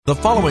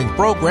The following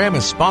program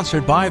is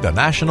sponsored by the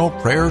National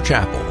Prayer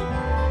Chapel.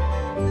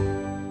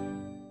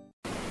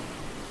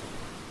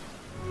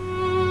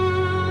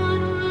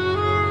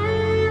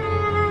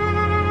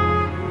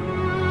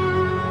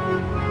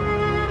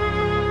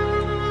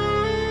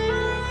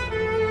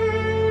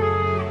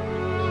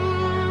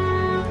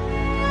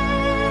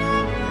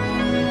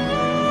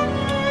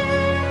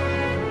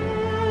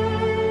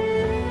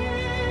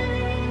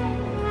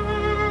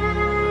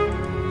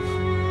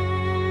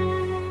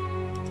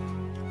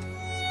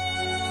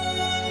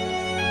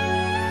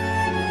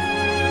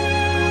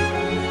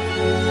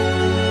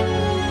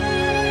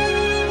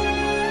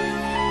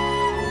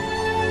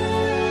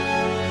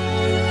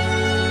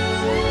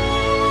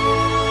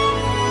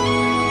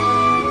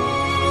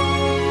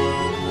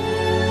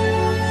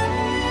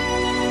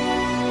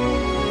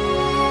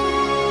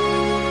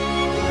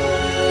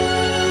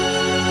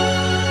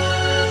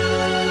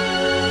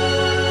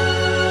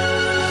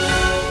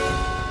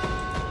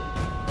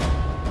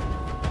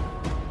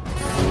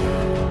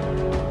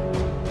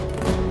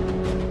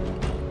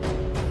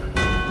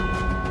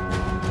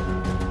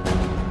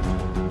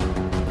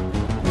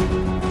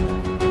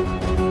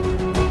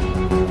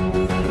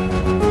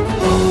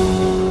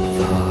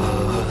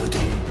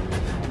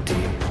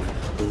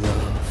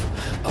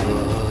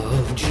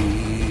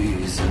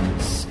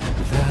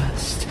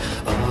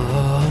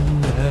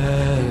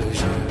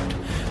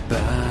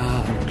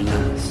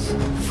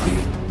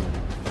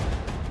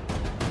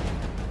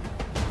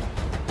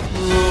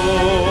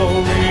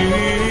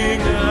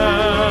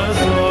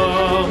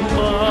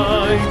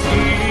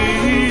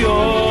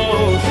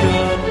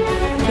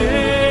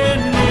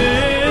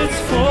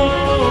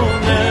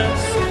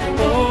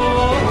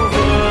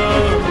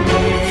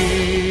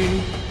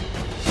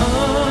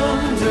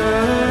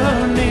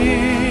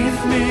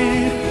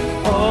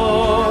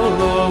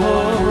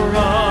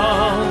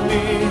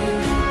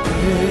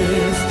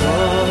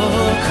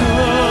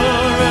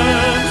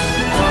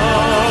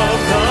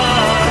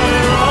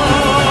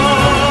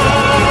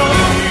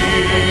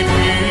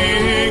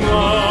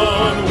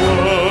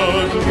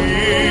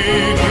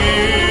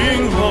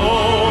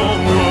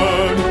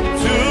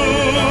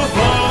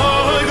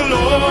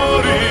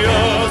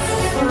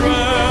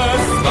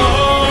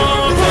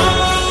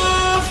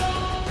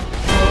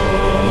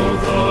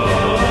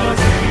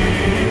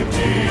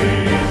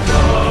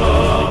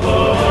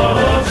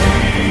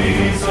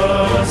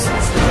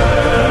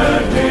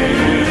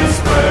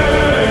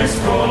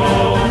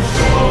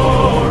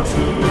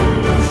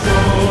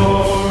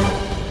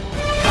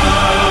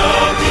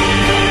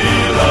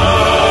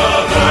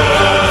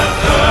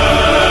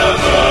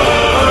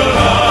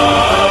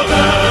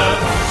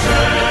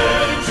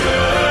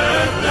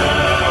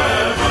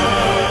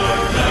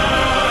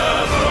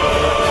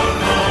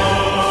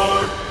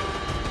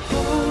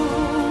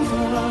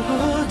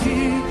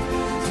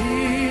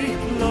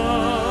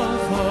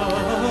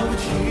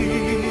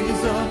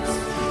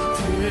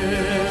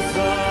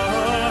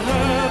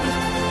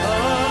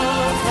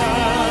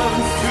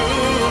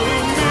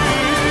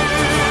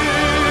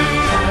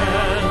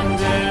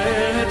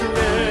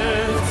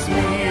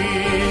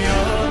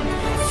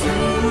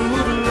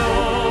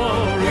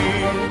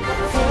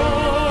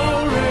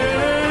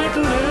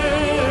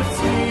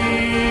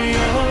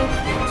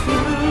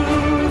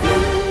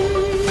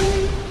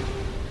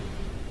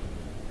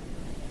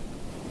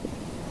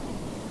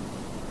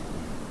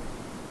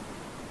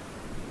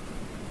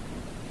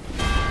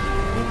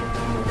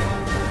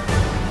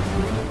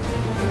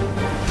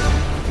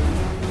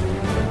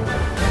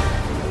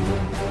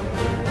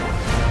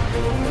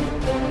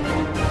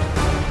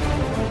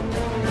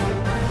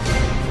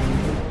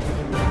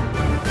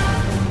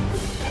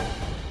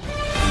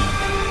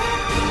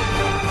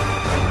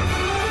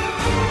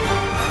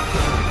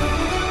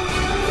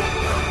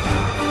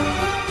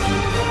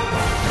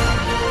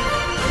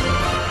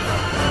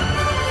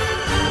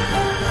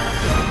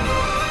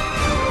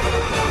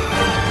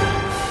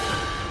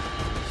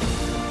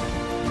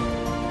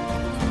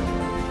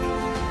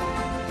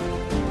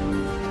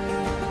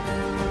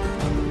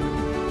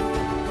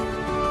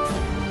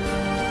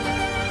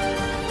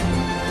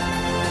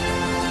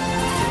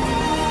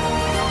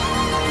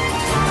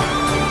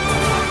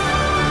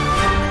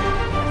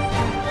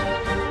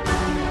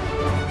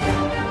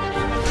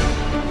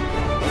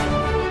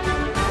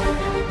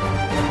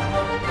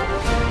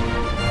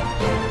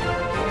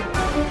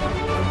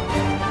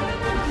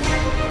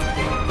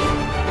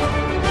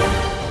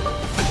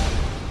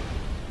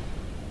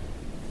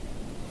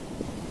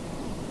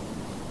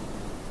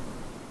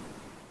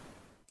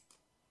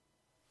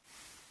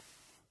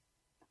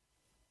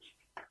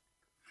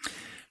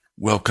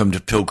 Welcome to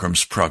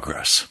Pilgrim's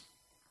Progress.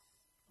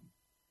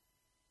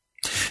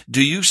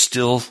 Do you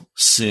still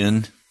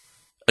sin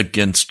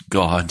against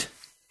God?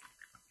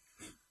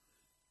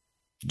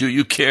 Do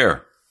you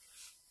care?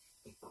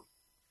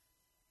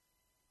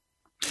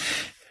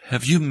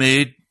 Have you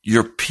made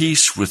your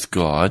peace with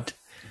God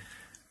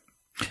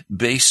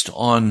based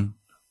on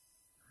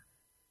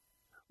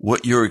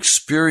what your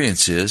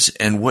experience is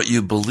and what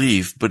you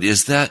believe, but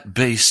is that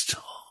based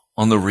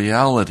on the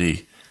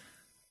reality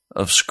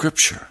of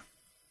Scripture?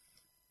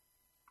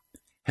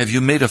 Have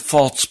you made a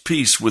false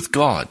peace with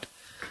God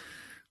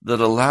that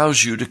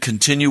allows you to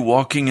continue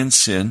walking in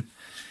sin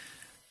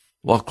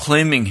while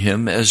claiming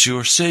Him as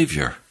your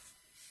Savior?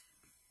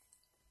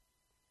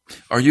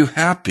 Are you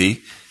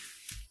happy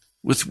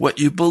with what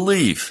you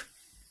believe?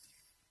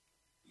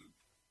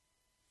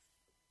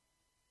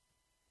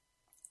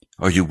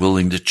 Are you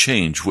willing to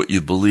change what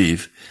you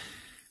believe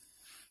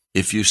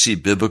if you see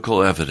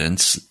biblical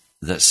evidence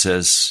that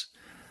says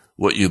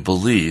what you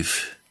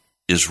believe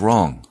is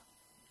wrong?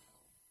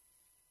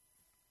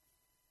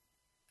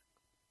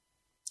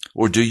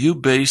 Or do you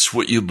base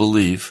what you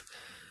believe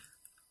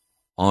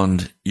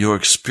on your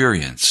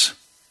experience,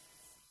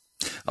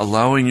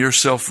 allowing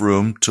yourself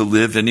room to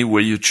live any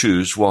way you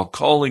choose while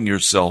calling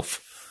yourself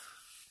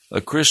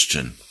a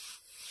Christian?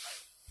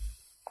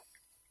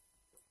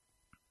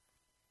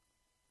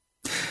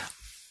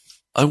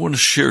 I want to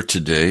share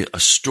today a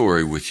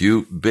story with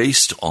you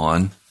based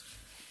on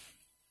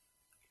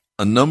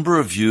a number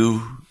of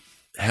you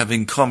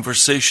having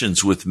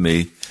conversations with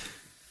me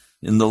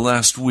in the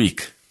last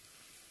week.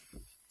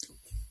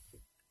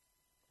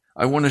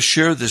 I want to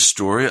share this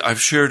story. I've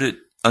shared it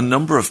a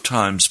number of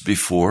times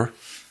before,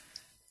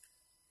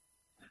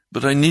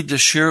 but I need to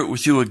share it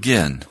with you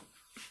again.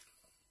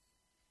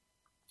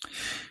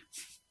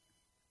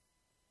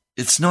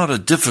 It's not a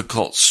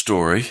difficult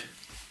story,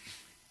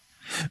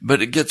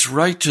 but it gets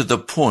right to the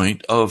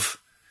point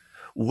of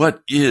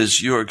what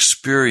is your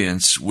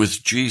experience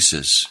with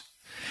Jesus?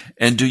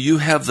 And do you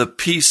have the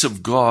peace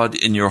of God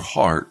in your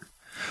heart?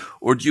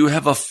 Or do you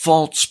have a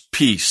false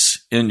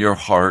peace in your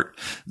heart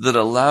that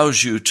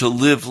allows you to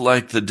live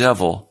like the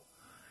devil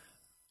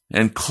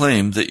and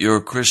claim that you're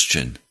a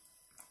Christian?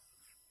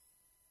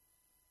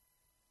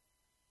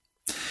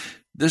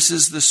 This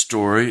is the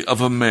story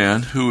of a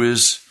man who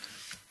is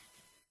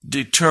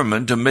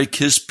determined to make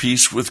his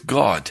peace with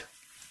God.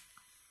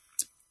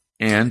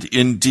 And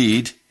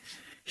indeed,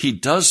 he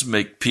does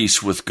make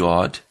peace with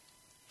God,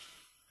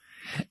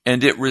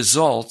 and it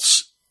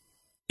results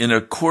in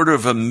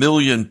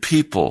 250,000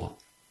 people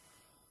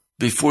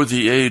before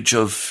the age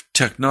of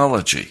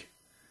technology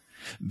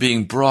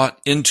being brought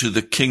into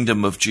the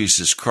kingdom of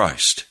Jesus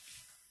Christ.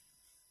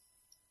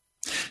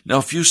 Now,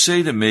 if you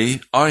say to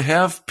me, I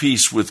have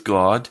peace with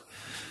God,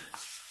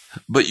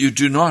 but you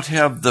do not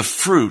have the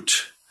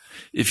fruit,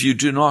 if you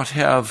do not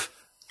have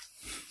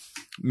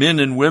men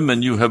and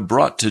women you have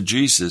brought to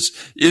Jesus,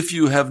 if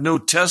you have no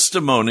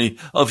testimony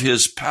of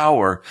His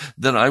power,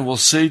 then I will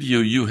say to you,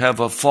 you have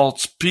a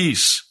false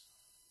peace.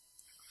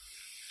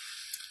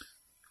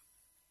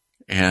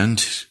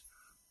 And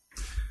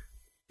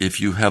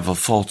if you have a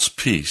false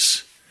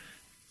peace,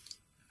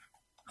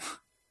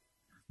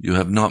 you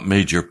have not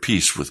made your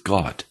peace with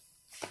God.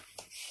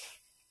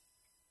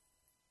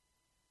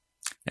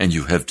 And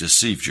you have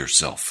deceived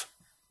yourself.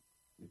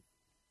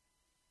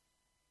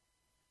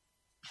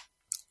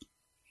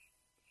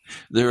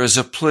 There is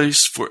a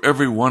place for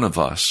every one of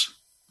us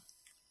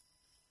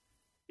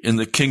in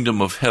the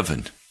kingdom of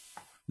heaven.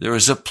 There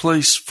is a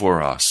place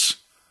for us.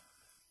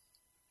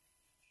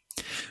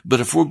 But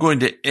if we're going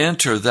to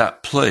enter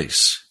that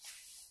place,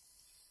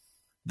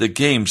 the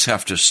games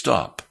have to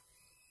stop.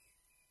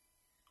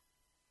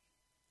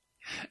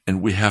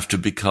 And we have to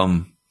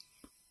become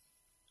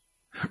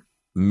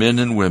men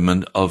and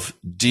women of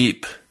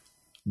deep,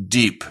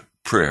 deep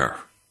prayer.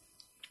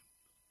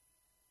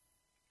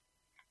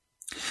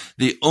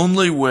 The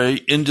only way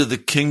into the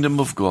kingdom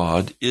of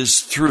God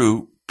is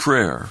through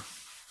prayer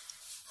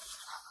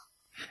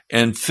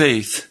and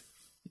faith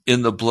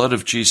in the blood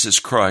of Jesus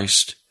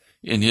Christ,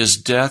 in His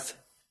death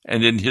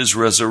and in His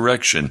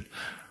resurrection.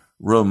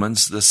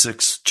 Romans, the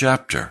 6th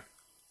chapter.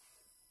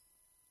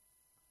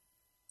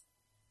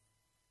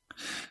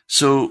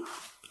 So,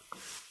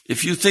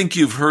 if you think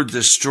you've heard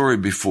this story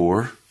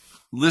before,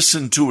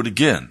 listen to it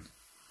again.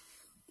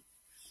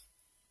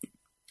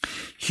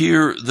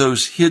 Hear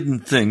those hidden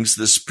things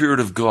the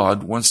Spirit of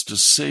God wants to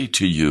say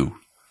to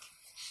you.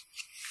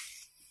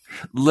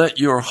 Let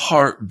your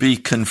heart be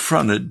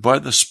confronted by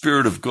the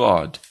Spirit of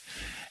God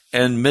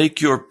and make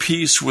your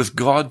peace with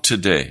God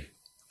today.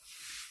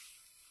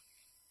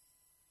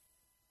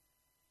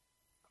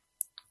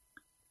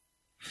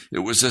 It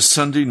was a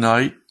Sunday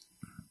night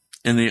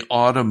in the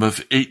autumn of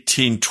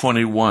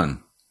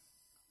 1821.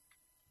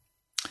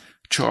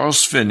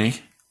 Charles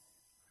Finney,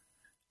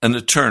 an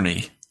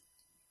attorney,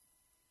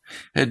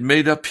 had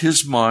made up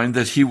his mind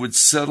that he would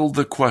settle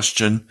the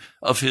question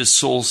of his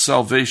soul's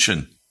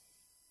salvation,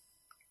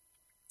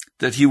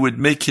 that he would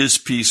make his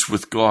peace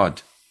with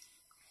God.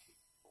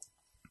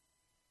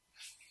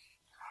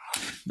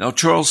 Now,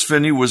 Charles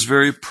Finney was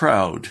very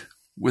proud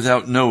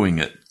without knowing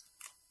it.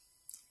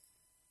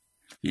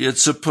 He had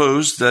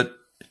supposed that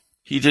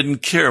he didn't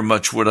care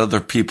much what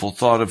other people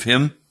thought of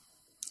him,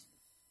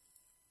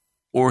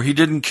 or he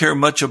didn't care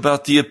much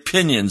about the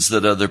opinions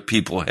that other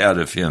people had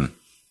of him.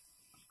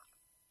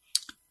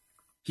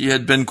 He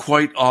had been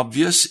quite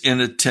obvious in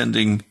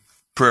attending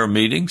prayer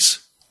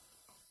meetings.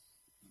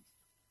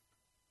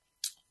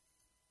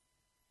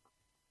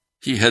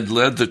 He had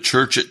led the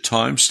church at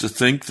times to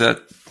think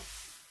that,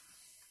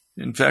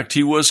 in fact,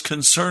 he was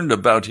concerned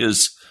about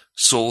his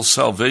soul's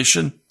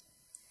salvation.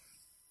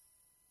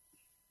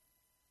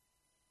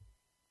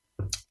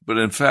 But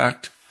in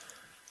fact,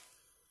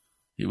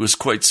 he was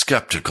quite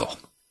skeptical.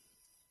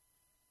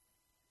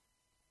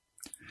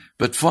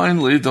 But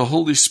finally, the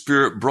Holy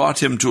Spirit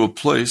brought him to a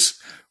place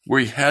where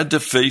he had to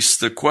face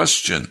the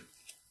question.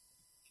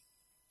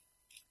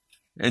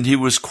 And he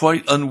was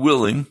quite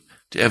unwilling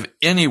to have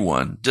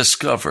anyone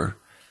discover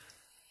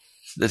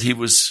that he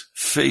was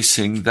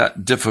facing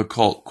that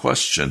difficult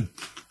question.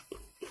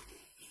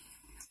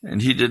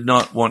 And he did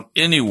not want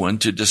anyone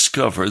to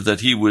discover that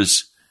he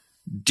was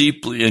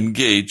deeply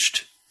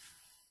engaged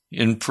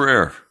in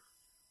prayer.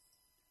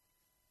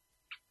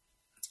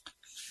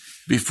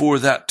 Before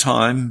that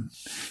time,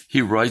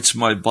 he writes,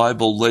 my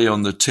Bible lay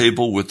on the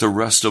table with the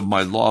rest of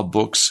my law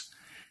books,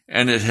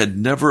 and it had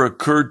never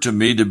occurred to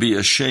me to be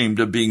ashamed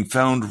of being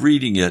found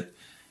reading it,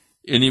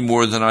 any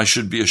more than I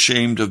should be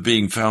ashamed of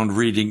being found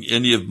reading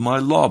any of my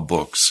law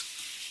books.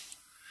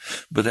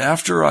 But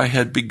after I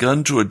had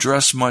begun to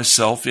address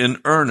myself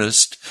in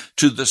earnest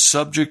to the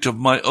subject of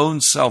my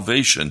own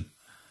salvation,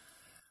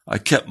 I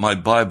kept my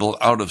Bible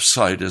out of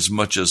sight as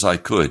much as I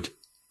could.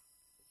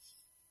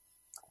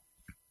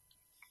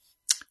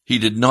 He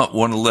did not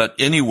want to let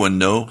anyone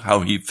know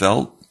how he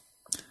felt.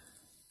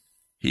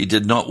 He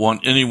did not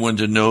want anyone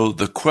to know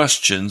the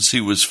questions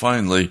he was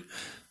finally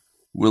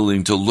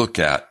willing to look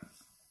at.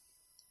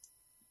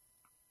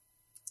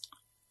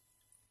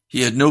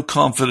 He had no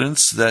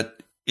confidence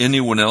that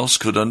anyone else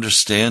could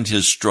understand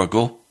his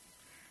struggle.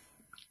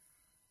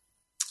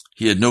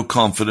 He had no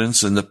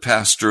confidence in the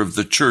pastor of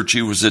the church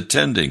he was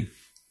attending.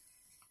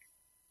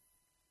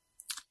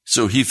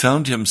 So he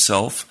found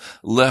himself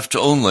left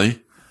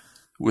only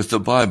with the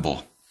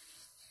Bible.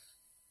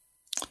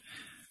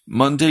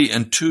 Monday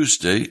and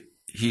Tuesday,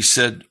 he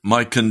said,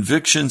 my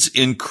convictions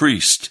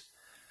increased,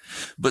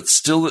 but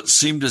still it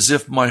seemed as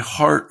if my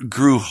heart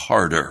grew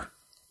harder.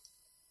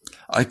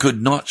 I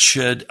could not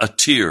shed a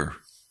tear.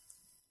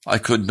 I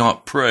could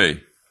not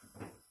pray.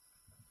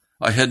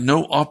 I had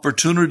no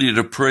opportunity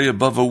to pray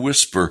above a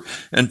whisper,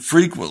 and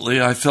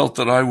frequently I felt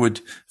that I would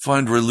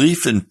find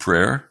relief in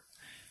prayer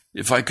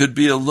if I could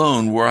be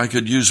alone where I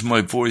could use my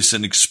voice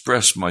and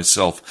express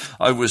myself.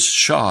 I was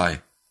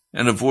shy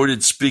and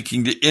avoided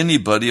speaking to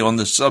anybody on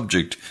the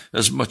subject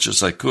as much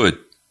as I could.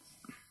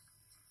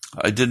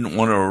 I didn't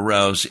want to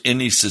arouse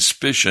any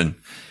suspicion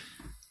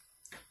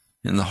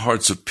in the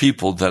hearts of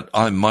people that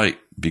I might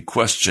be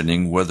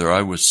questioning whether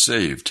I was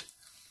saved.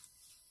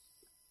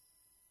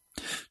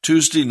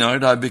 Tuesday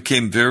night I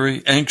became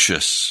very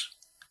anxious,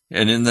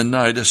 and in the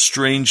night a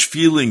strange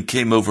feeling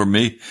came over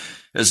me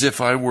as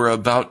if I were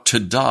about to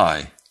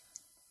die.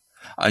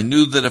 I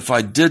knew that if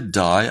I did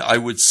die, I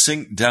would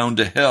sink down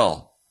to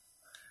hell,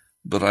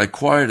 but I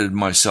quieted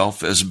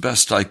myself as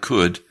best I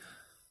could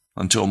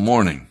until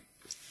morning.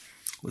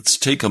 Let's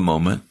take a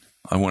moment.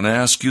 I want to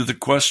ask you the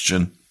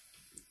question.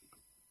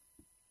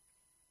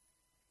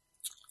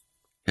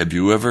 Have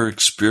you ever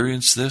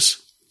experienced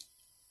this?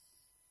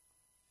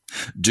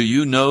 Do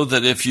you know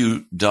that if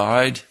you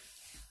died,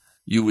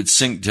 you would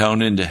sink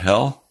down into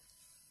hell?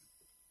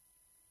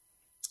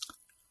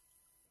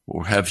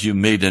 Or have you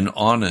made an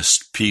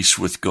honest peace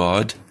with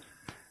God,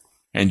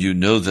 and you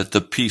know that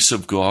the peace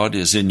of God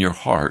is in your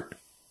heart?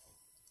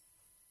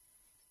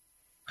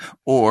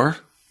 Or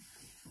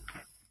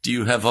do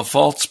you have a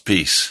false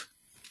peace,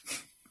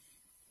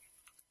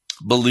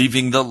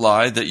 believing the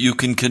lie that you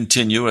can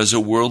continue as a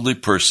worldly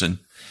person,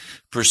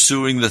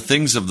 pursuing the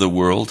things of the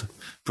world,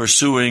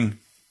 pursuing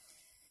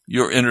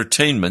your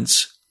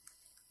entertainments,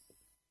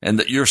 and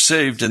that you're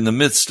saved in the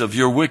midst of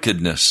your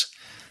wickedness?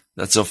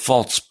 That's a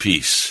false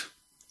peace.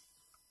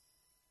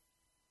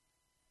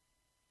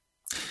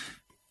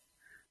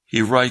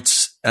 He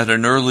writes, at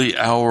an early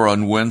hour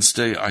on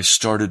Wednesday, I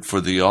started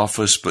for the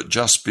office, but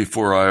just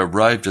before I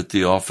arrived at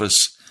the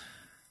office,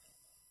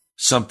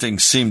 something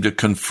seemed to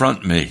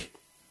confront me,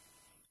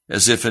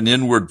 as if an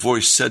inward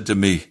voice said to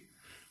me,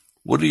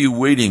 what are you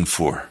waiting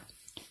for?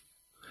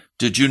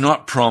 Did you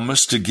not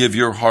promise to give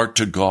your heart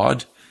to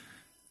God?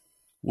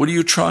 What are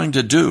you trying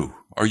to do?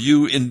 Are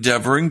you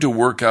endeavoring to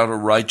work out a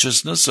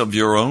righteousness of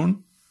your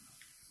own?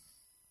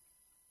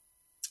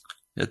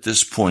 At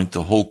this point,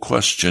 the whole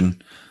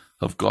question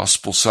of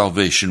gospel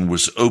salvation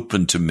was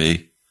open to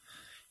me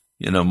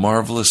in a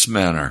marvelous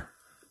manner.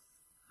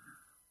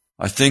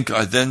 I think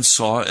I then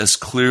saw as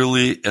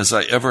clearly as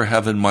I ever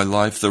have in my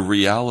life the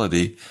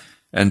reality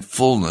and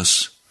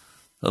fullness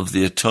of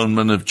the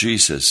atonement of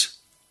Jesus.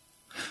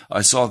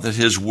 I saw that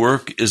his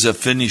work is a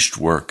finished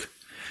work,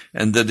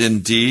 and that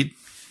indeed,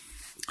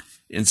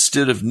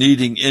 instead of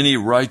needing any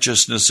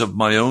righteousness of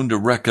my own to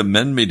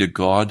recommend me to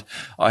God,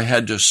 I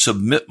had to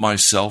submit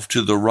myself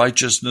to the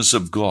righteousness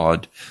of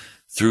God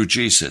through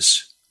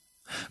Jesus.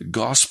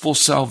 Gospel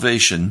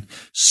salvation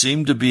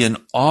seemed to be an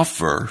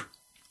offer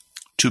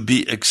to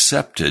be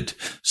accepted,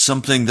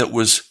 something that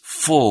was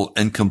full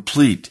and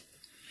complete,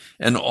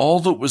 and all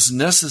that was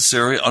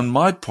necessary on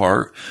my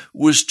part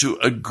was to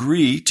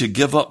agree to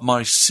give up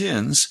my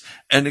sins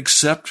and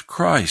accept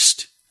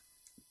Christ.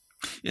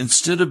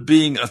 Instead of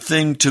being a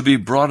thing to be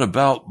brought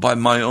about by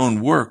my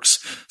own works,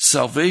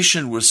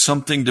 salvation was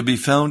something to be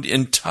found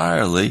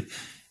entirely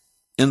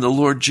in the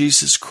Lord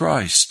Jesus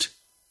Christ.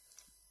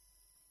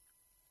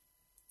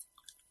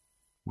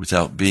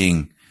 Without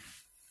being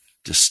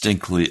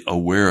distinctly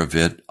aware of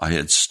it, I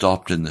had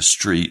stopped in the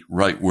street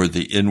right where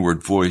the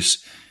inward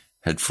voice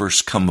had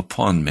first come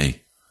upon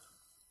me.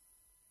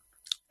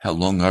 How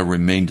long I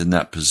remained in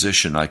that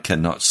position I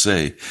cannot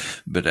say,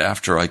 but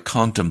after I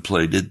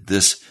contemplated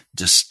this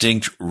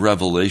distinct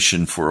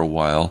revelation for a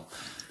while,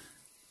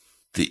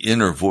 the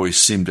inner voice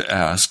seemed to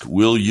ask,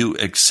 "Will you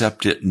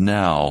accept it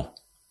now,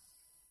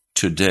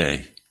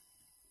 today?"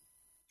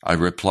 I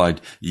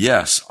replied,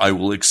 "Yes, I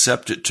will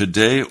accept it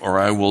today, or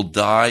I will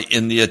die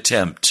in the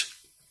attempt."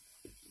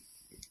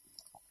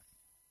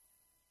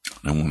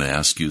 I want to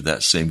ask you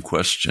that same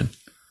question.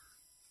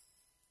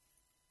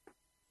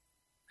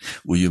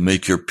 Will you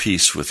make your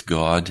peace with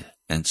God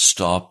and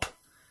stop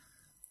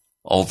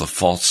all the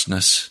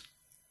falseness?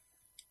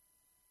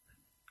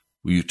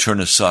 Will you turn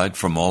aside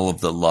from all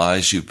of the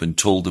lies you've been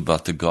told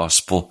about the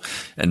gospel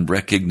and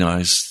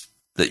recognize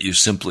that you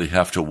simply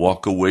have to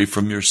walk away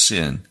from your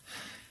sin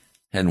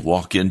and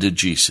walk into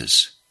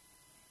Jesus?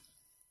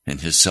 And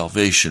his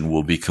salvation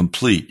will be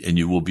complete and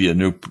you will be a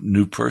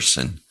new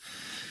person.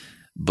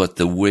 But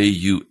the way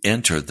you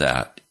enter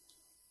that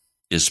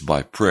is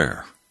by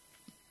prayer.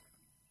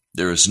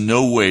 There is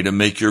no way to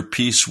make your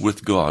peace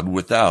with God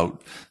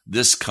without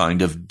this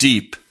kind of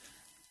deep,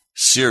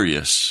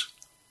 serious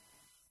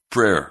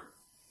prayer.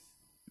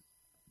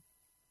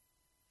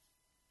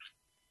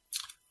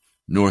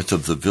 North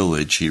of the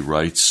village, he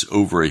writes,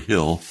 over a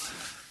hill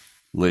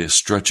lay a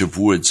stretch of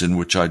woods in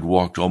which I'd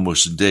walked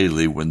almost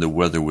daily when the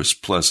weather was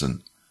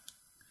pleasant.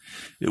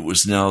 It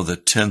was now the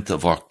 10th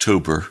of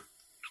October,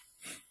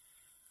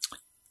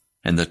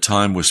 and the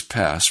time was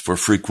past for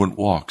frequent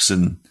walks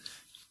in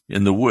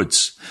the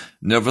woods.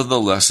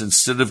 Nevertheless,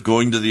 instead of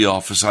going to the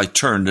office, I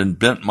turned and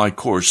bent my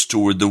course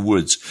toward the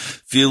woods,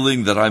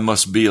 feeling that I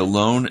must be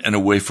alone and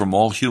away from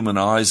all human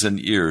eyes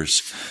and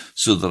ears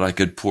so that I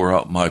could pour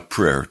out my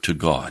prayer to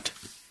God.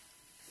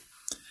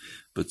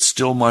 But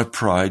still my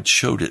pride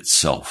showed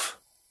itself.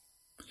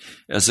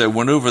 As I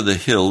went over the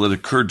hill, it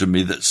occurred to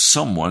me that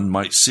someone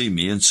might see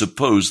me and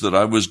suppose that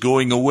I was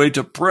going away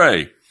to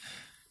pray.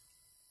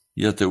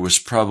 Yet there was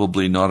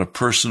probably not a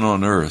person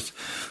on earth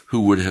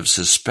who would have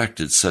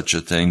suspected such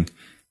a thing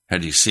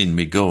had he seen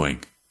me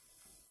going.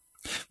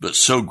 But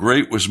so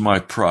great was my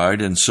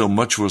pride, and so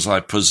much was I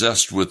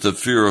possessed with the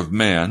fear of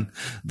man,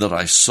 that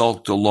I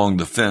sulked along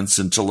the fence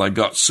until I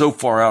got so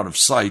far out of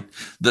sight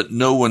that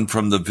no one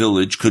from the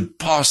village could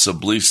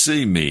possibly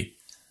see me.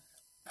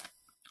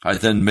 I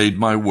then made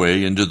my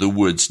way into the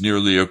woods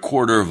nearly a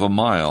quarter of a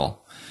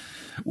mile,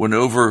 went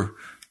over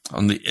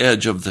on the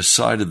edge of the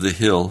side of the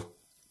hill,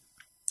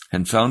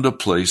 and found a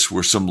place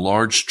where some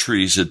large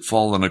trees had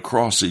fallen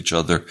across each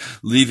other,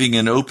 leaving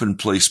an open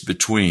place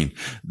between.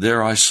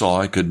 There I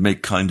saw I could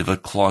make kind of a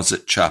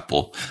closet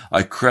chapel.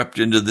 I crept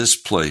into this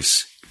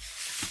place,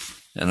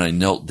 and I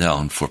knelt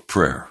down for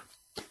prayer.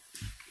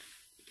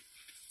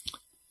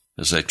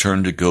 As I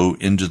turned to go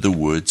into the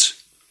woods,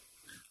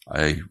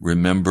 I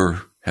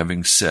remember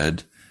having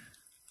said,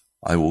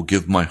 "I will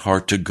give my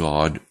heart to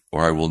God,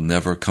 or I will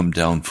never come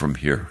down from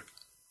here."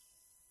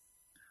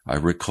 I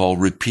recall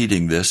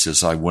repeating this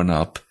as I went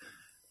up.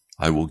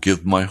 I will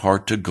give my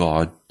heart to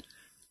God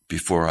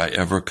before I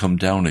ever come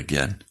down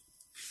again.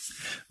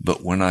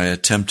 But when I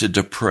attempted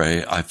to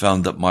pray, I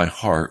found that my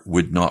heart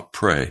would not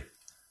pray.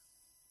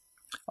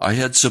 I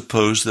had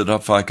supposed that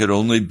if I could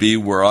only be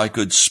where I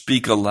could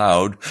speak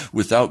aloud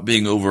without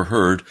being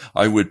overheard,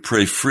 I would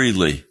pray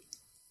freely.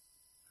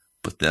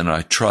 But then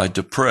I tried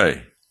to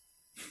pray.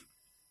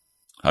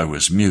 I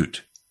was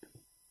mute.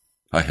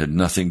 I had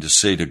nothing to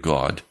say to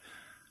God.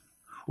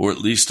 Or at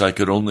least I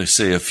could only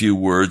say a few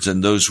words,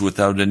 and those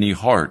without any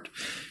heart.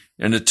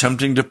 In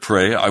attempting to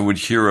pray, I would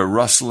hear a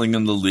rustling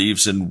in the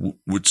leaves and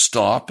would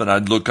stop, and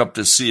I'd look up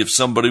to see if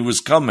somebody was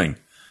coming.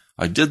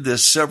 I did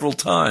this several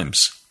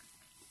times.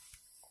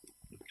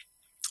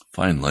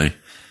 Finally,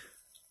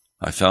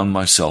 I found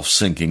myself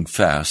sinking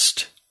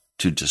fast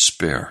to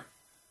despair.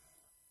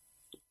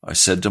 I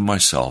said to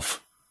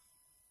myself,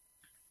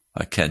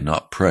 I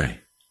cannot pray.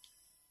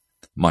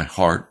 My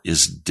heart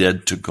is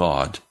dead to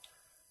God,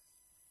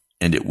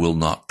 and it will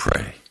not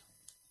pray.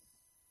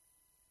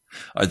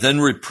 I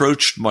then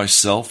reproached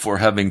myself for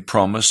having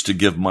promised to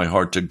give my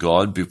heart to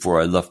God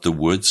before I left the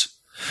woods.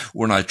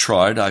 When I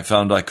tried, I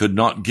found I could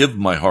not give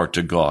my heart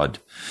to God.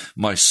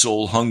 My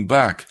soul hung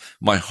back.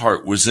 My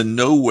heart was in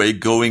no way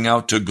going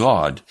out to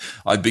God.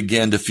 I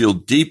began to feel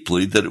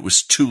deeply that it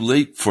was too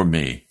late for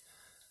me,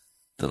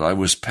 that I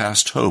was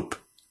past hope,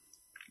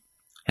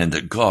 and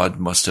that God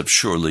must have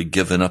surely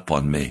given up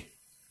on me.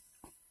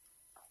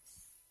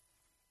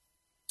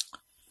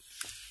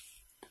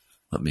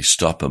 Let me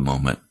stop a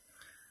moment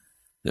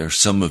There are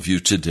some of you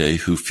today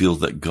who feel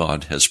that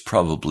God has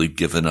probably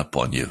given up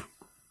on you.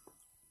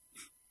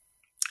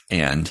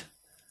 And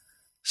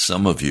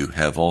some of you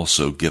have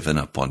also given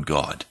up on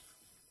God.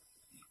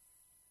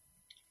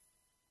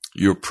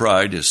 Your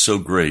pride is so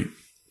great.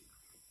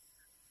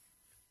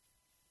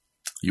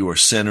 You are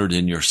centered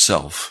in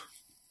yourself.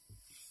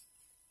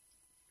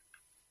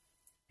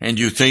 And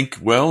you think,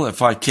 well,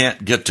 if I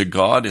can't get to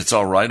God, it's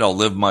all right. I'll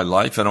live my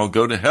life and I'll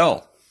go to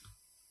hell.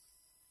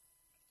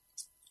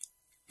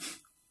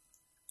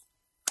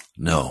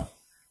 No.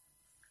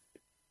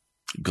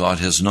 God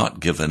has not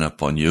given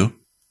up on you.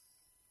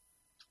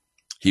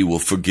 He will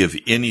forgive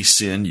any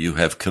sin you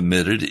have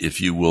committed if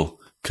you will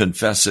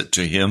confess it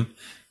to Him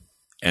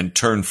and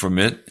turn from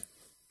it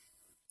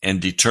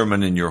and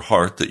determine in your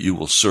heart that you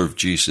will serve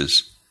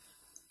Jesus.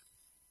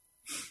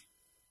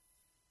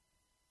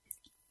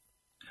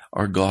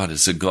 Our God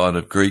is a God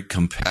of great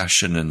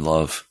compassion and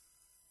love.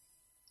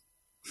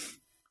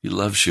 He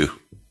loves you.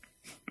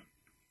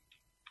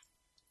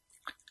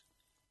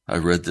 I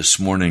read this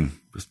morning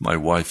with my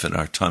wife in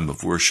our time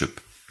of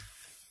worship,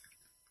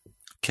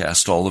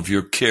 cast all of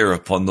your care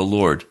upon the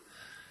Lord.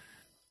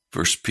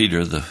 1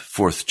 Peter, the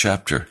 4th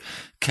chapter,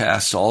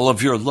 cast all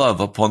of your love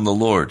upon the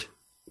Lord.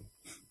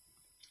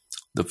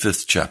 The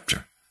 5th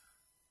chapter.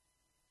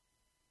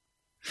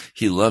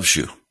 He loves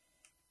you.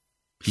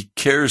 He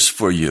cares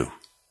for you.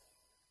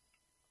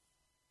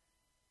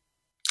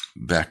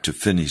 Back to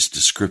Finney's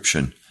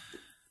description.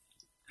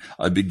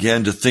 I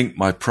began to think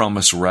my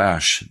promise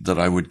rash that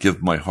I would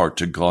give my heart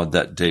to God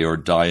that day or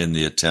die in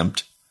the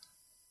attempt.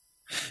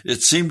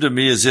 It seemed to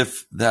me as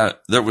if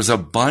that there was a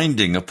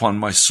binding upon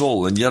my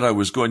soul, and yet I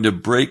was going to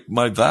break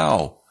my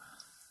vow.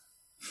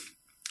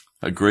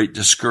 A great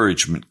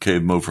discouragement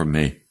came over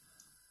me.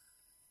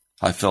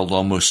 I felt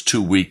almost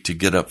too weak to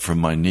get up from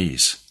my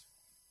knees.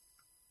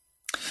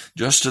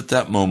 Just at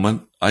that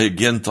moment, I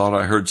again thought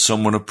I heard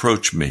someone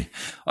approach me.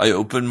 I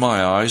opened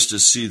my eyes to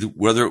see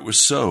whether it was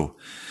so.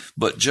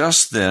 But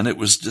just then it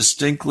was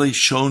distinctly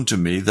shown to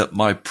me that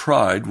my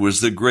pride was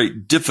the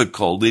great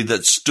difficulty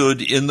that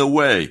stood in the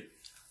way.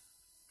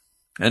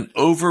 An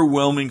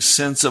overwhelming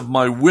sense of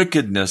my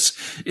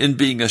wickedness in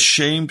being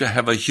ashamed to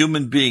have a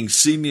human being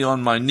see me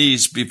on my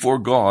knees before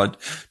God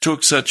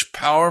took such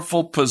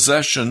powerful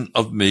possession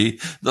of me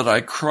that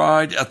I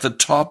cried at the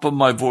top of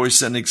my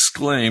voice and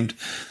exclaimed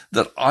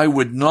that I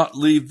would not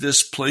leave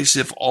this place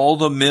if all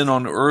the men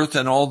on earth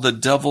and all the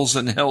devils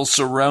in hell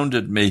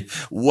surrounded me.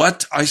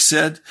 What, I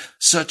said,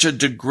 such a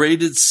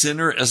degraded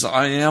sinner as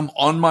I am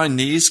on my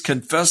knees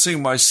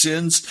confessing my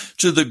sins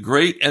to the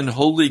great and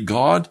holy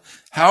God?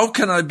 How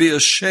can I be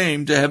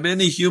ashamed to have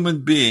any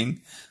human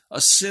being, a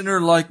sinner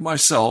like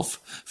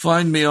myself,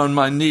 find me on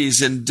my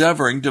knees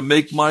endeavoring to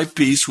make my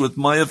peace with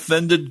my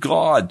offended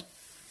God?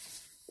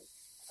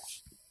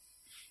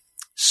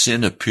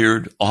 Sin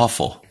appeared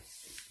awful,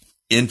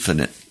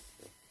 infinite.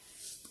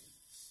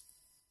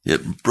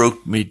 It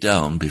broke me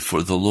down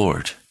before the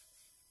Lord.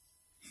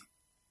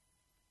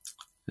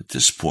 At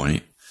this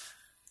point,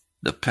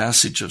 the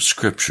passage of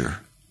Scripture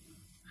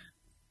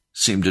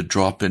seemed to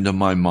drop into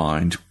my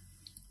mind.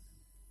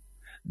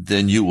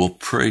 Then you will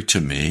pray to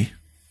me,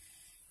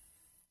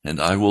 and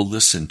I will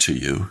listen to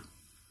you,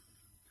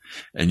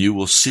 and you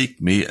will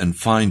seek me and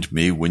find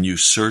me when you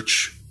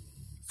search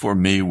for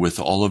me with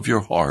all of your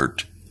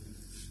heart.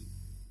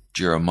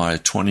 Jeremiah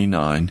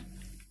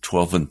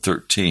 29:12 and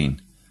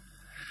 13.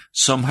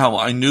 Somehow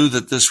I knew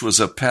that this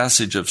was a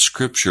passage of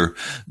Scripture,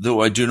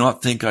 though I do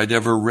not think I'd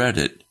ever read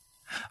it.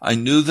 I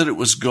knew that it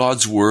was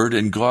God's word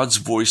and God's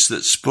voice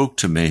that spoke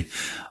to me.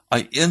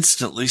 I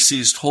instantly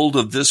seized hold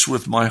of this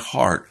with my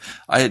heart.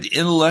 I had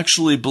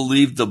intellectually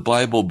believed the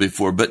Bible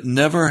before, but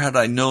never had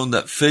I known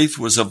that faith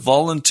was a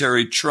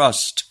voluntary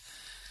trust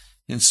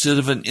instead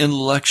of an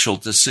intellectual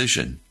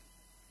decision.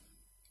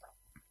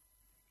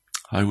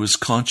 I was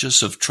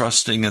conscious of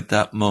trusting at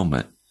that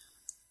moment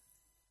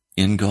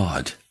in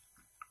God.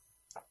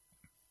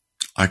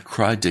 I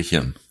cried to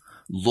Him,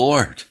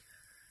 Lord,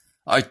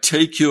 I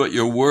take you at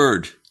your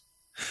word.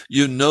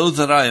 You know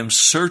that I am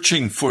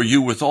searching for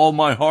you with all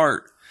my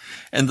heart,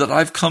 and that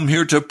I've come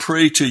here to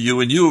pray to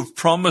you, and you have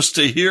promised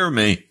to hear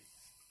me.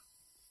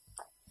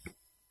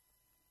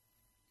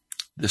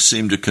 This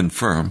seemed to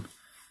confirm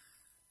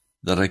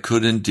that I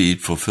could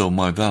indeed fulfill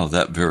my vow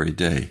that very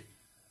day.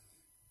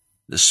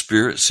 The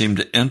Spirit seemed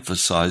to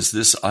emphasize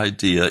this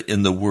idea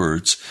in the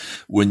words,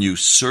 when you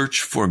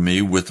search for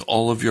me with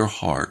all of your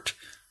heart.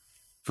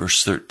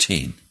 Verse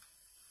 13.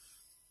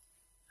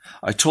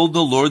 I told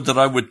the Lord that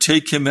I would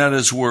take Him at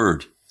His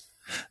word,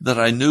 that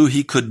I knew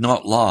He could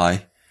not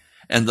lie,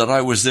 and that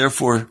I was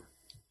therefore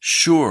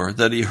sure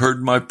that He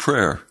heard my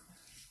prayer,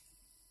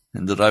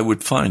 and that I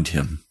would find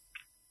Him.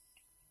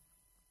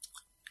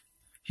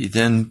 He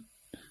then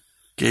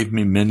gave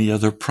me many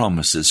other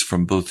promises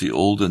from both the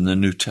Old and the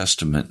New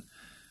Testament,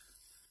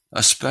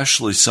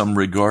 especially some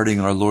regarding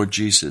our Lord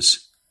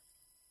Jesus.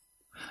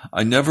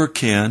 I never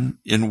can,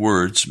 in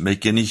words,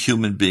 make any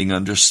human being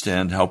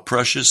understand how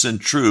precious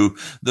and true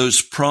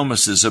those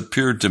promises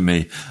appeared to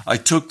me. I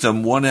took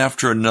them one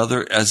after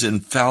another as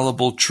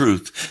infallible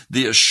truth,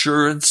 the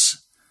assurance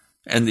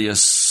and the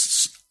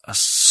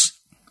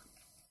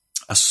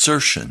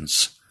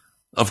assertions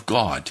of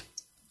God,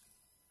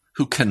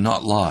 who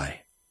cannot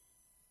lie.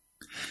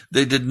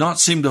 They did not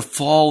seem to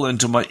fall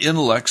into my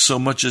intellect so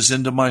much as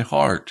into my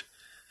heart,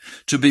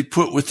 to be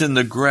put within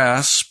the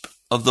grasp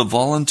of the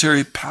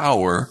voluntary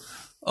power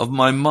of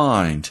my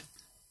mind.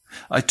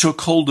 I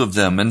took hold of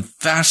them and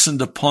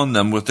fastened upon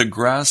them with the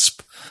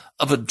grasp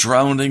of a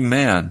drowning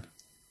man.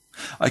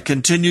 I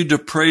continued to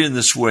pray in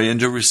this way and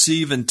to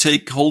receive and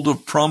take hold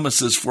of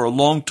promises for a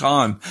long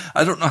time.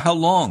 I don't know how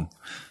long.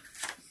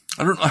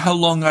 I don't know how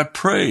long I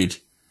prayed.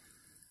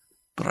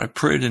 But I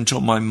prayed until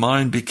my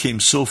mind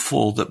became so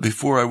full that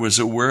before I was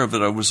aware of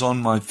it, I was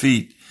on my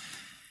feet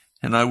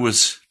and I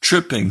was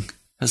tripping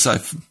as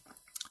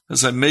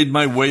I made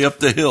my way up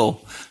the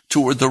hill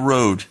toward the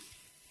road.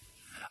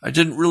 I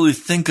didn't really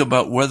think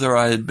about whether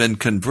I had been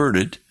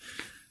converted,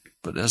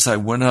 but as I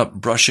went up,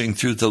 brushing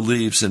through the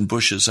leaves and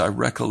bushes, I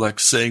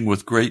recollect saying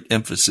with great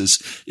emphasis,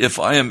 "If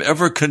I am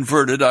ever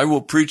converted, I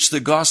will preach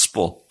the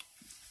gospel."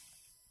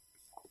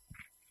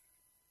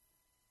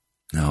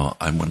 Now,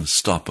 I'm going to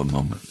stop a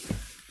moment.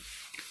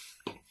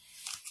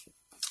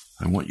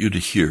 I want you to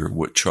hear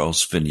what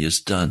Charles Finney has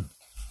done.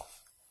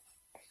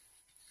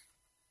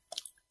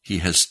 He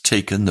has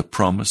taken the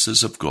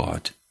promises of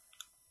God.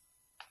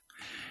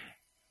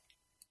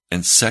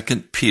 And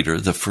 2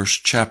 Peter, the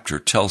first chapter,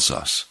 tells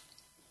us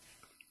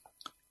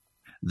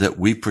that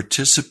we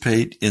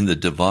participate in the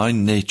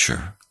divine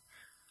nature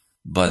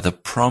by the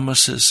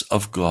promises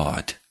of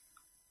God,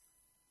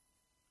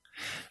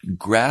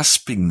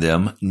 grasping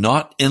them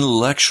not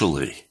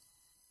intellectually.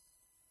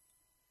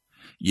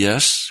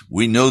 Yes,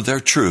 we know they're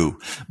true,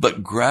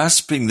 but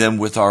grasping them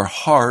with our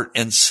heart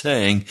and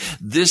saying,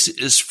 "This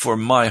is for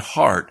my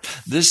heart.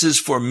 This is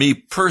for me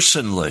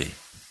personally.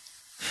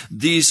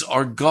 These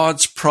are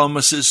God's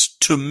promises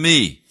to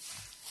me."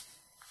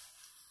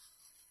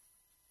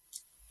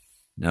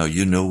 Now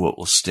you know what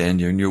will stand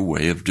in your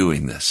way of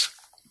doing this.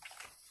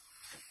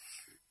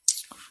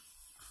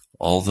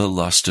 All the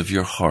lust of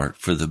your heart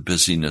for the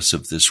busyness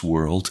of this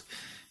world,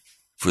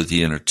 for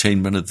the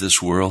entertainment of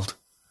this world,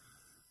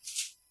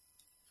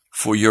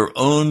 for your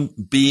own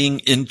being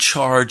in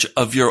charge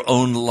of your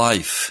own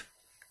life.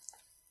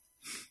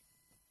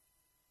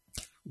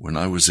 When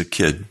I was a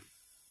kid,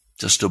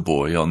 just a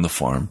boy on the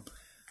farm,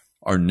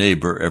 our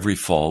neighbor every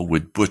fall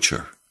would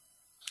butcher.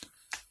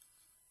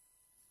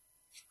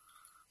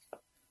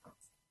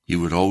 He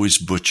would always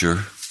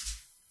butcher,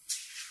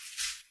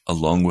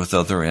 along with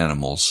other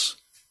animals,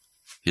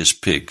 his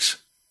pigs.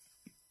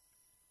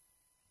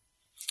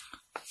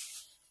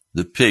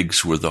 The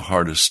pigs were the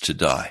hardest to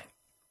die.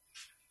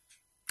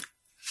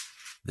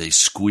 They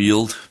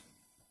squealed.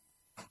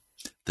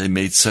 They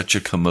made such a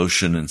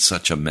commotion and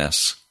such a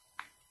mess.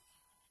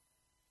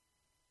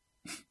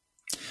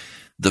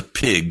 The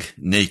pig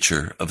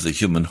nature of the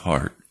human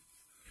heart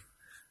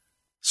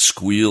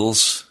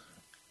squeals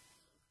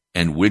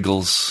and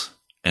wiggles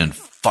and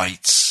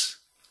fights.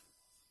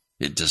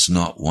 It does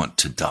not want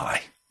to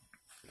die.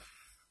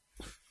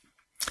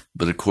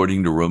 But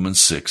according to Romans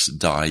 6,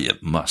 die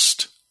it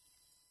must.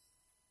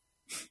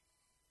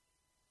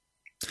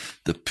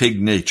 The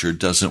pig nature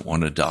doesn't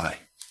want to die.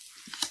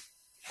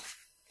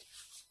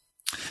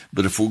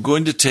 But if we're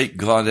going to take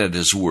God at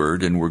His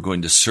word and we're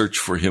going to search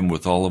for Him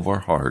with all of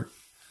our heart,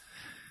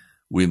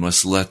 we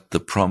must let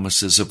the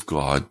promises of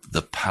God,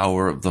 the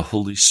power of the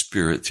Holy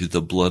Spirit through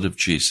the blood of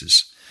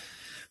Jesus,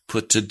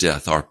 put to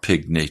death our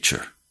pig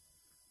nature.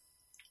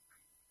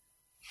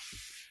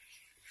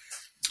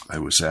 I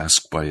was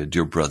asked by a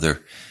dear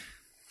brother,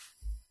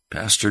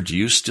 "Pastor, do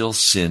you still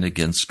sin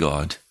against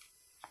God?"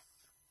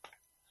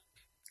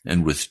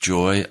 And with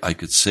joy, I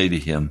could say to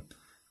him,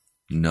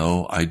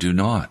 "No, I do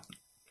not.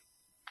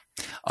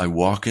 I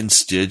walk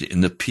instead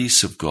in the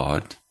peace of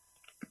God.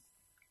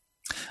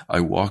 I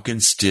walk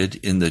instead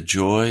in the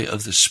joy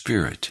of the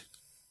Spirit."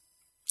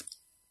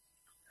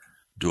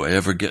 Do I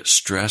ever get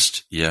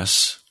stressed?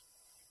 Yes.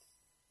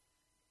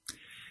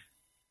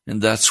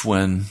 And that's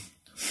when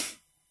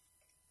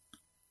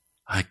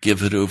I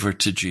give it over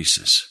to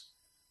Jesus,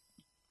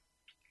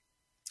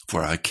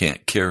 for I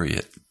can't carry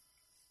it.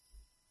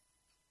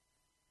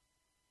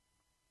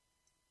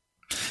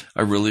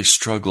 I really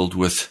struggled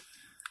with,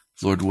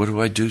 Lord, what do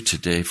I do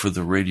today for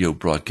the radio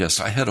broadcast?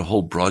 I had a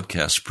whole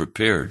broadcast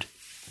prepared.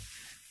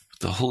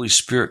 The Holy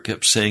Spirit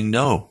kept saying,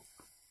 no.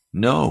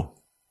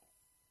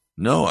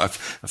 I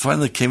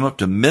finally came up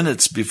to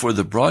minutes before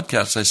the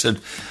broadcast. I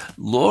said,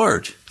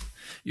 Lord,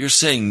 you're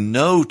saying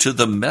no to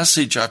the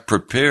message I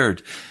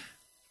prepared.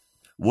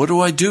 What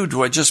do I do?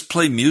 Do I just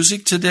play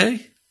music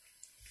today?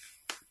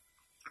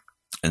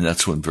 And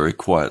that's when very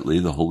quietly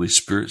the Holy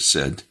Spirit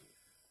said,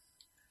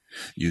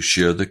 you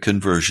share the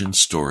conversion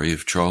story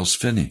of Charles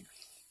Finney.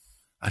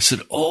 I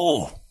said,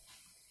 oh,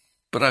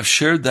 but I've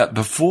shared that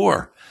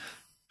before.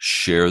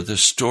 Share the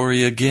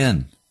story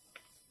again.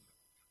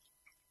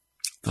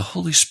 The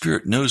Holy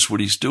Spirit knows what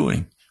he's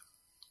doing.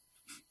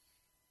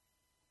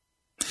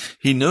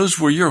 He knows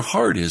where your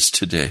heart is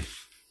today.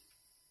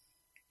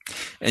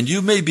 And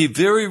you may be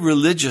very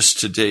religious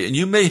today, and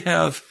you may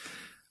have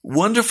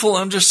wonderful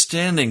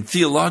understanding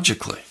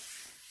theologically.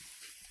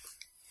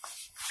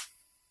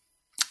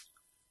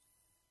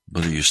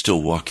 But are you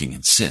still walking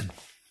in sin?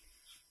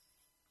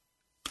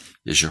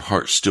 Is your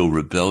heart still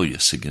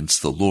rebellious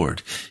against the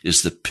Lord?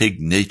 Is the pig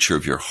nature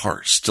of your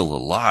heart still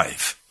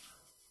alive?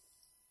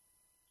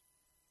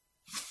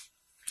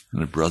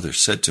 And a brother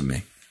said to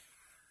me,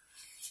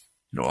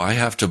 I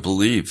have to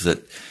believe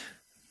that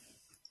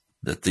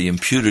the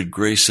imputed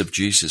grace of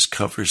Jesus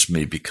covers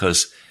me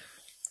because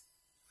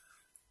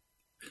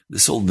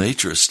this old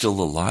nature is still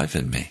alive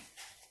in me.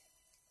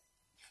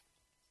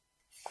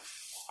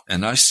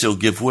 And I still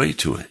give way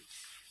to it.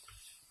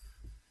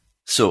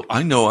 So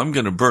I know I'm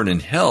going to burn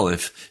in hell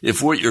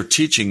if what you're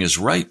teaching is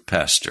right,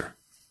 Pastor.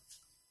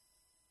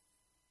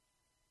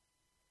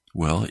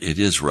 Well, it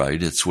is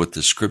right. It's what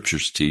the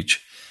scriptures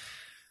teach.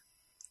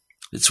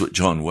 It's what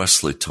John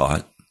Wesley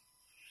taught.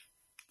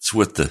 It's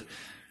what the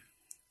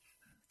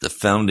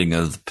founding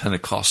of the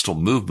Pentecostal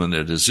movement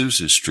at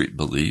Azusa Street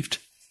believed.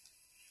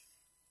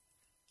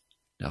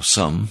 Now,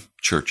 some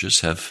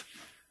churches have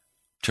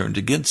turned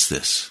against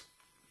this.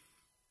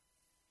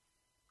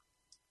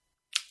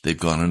 They've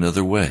gone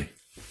another way.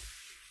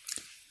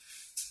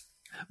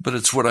 But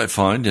it's what I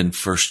find in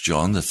 1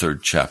 John, the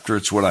 3rd chapter.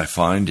 It's what I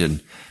find in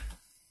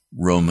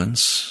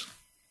Romans.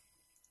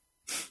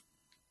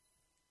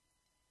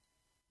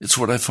 It's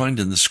what I find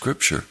in the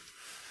scripture,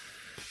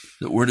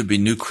 that we're to be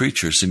new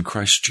creatures in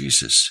Christ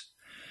Jesus.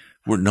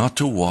 We're not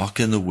to walk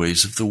in the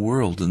ways of the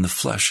world, and the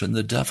flesh, and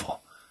the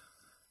devil.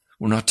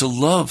 We're not to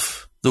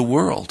love the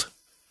world.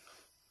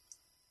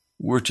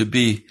 We're to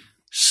be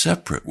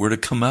separate. We're to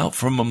come out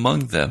from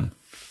among them.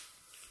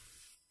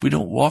 We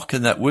don't walk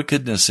in that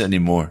wickedness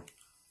anymore.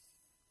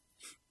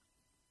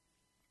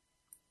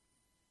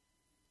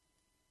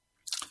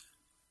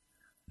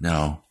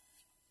 Now,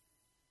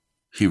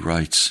 he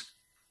writes,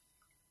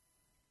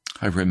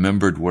 I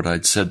remembered what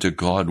I'd said to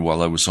God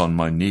while I was on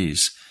my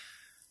knees,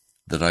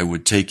 that I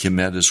would take him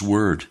at his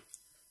word.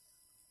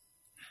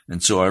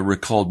 And so I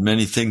recalled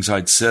many things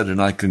I'd said,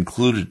 and I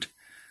concluded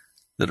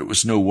that it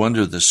was no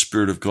wonder the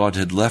Spirit of God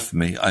had left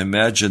me. I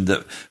imagined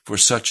that for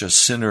such a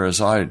sinner as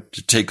I,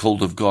 to take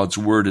hold of God's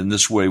word in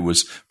this way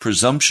was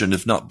presumption,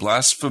 if not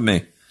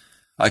blasphemy.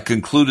 I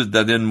concluded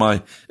that in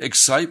my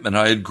excitement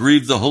I had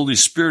grieved the Holy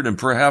Spirit and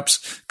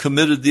perhaps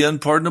committed the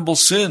unpardonable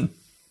sin.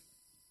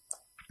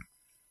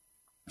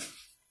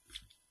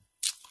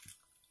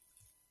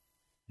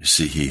 You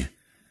see,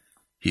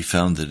 he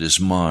found that his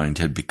mind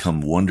had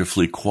become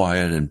wonderfully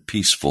quiet and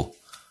peaceful.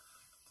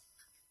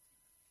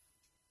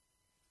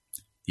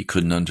 He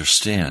couldn't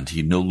understand.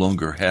 He no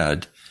longer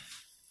had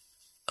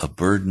a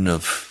burden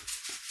of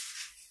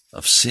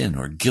sin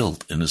or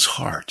guilt in his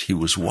heart. He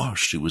was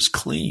washed. He was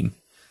clean.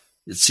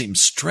 It seemed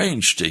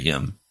strange to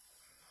him.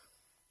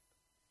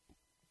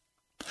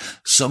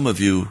 Some of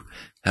you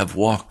have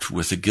walked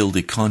with a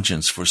guilty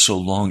conscience for so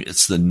long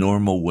it's the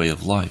normal way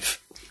of life.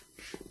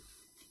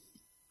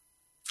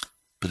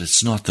 But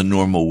it's not the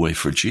normal way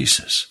for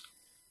Jesus.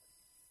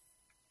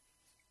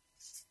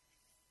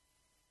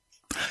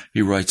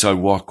 He writes, I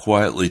walked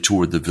quietly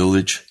toward the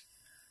village,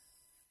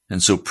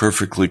 and so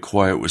perfectly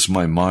quiet was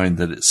my mind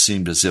that it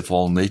seemed as if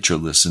all nature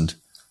listened.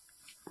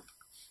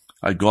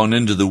 I'd gone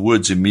into the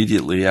woods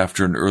immediately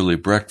after an early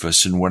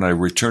breakfast, and when I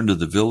returned to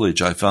the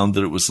village, I found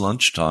that it was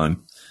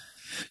lunchtime.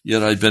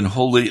 Yet I'd been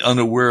wholly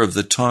unaware of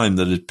the time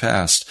that had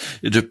passed.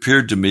 It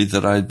appeared to me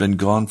that I had been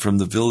gone from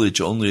the village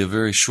only a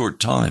very short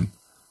time.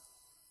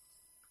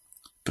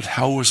 But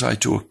how was I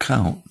to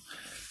account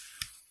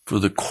for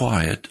the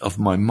quiet of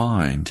my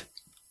mind?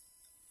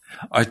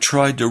 I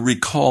tried to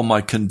recall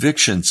my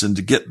convictions and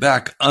to get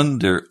back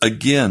under,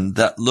 again,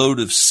 that load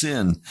of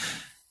sin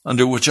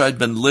under which I'd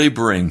been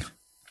laboring.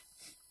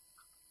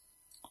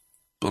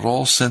 But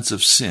all sense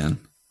of sin,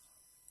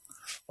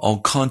 all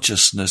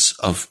consciousness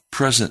of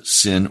present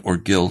sin or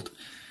guilt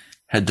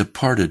had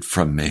departed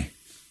from me.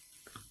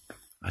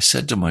 I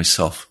said to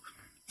myself,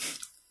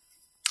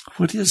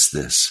 what is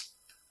this?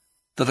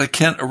 That I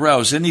can't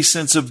arouse any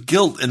sense of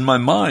guilt in my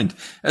mind,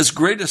 as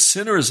great a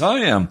sinner as I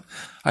am.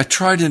 I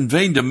tried in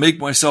vain to make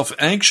myself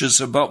anxious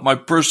about my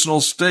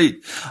personal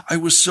state. I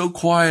was so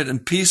quiet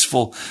and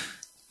peaceful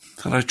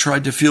that I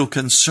tried to feel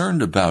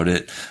concerned about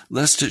it,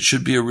 lest it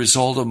should be a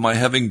result of my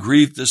having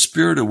grieved the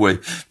Spirit away.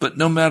 But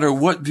no matter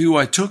what view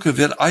I took of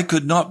it, I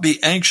could not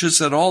be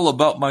anxious at all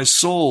about my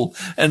soul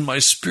and my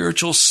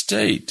spiritual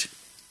state.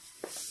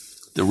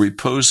 The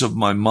repose of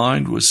my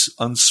mind was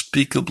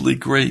unspeakably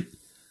great.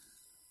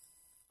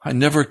 I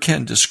never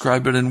can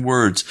describe it in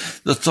words.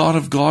 The thought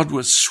of God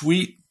was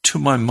sweet to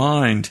my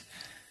mind,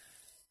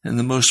 and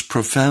the most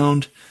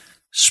profound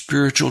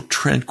spiritual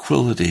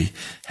tranquility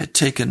had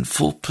taken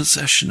full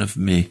possession of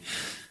me.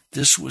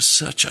 This was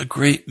such a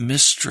great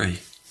mystery.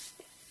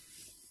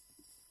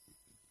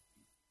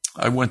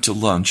 I went to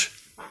lunch,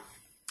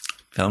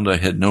 found I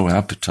had no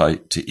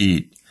appetite to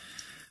eat,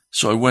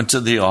 So I went to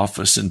the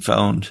office and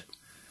found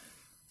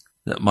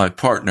that my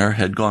partner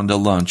had gone to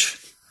lunch.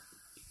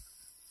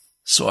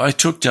 So I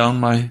took down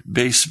my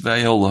bass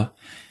viola.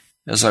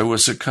 As I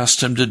was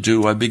accustomed to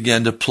do, I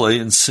began to play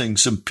and sing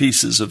some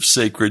pieces of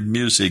sacred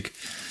music.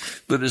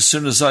 But as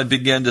soon as I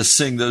began to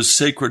sing those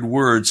sacred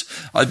words,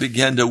 I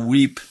began to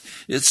weep.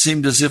 It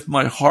seemed as if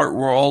my heart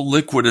were all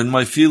liquid and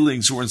my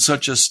feelings were in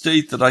such a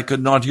state that I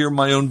could not hear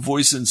my own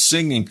voice in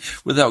singing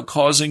without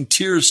causing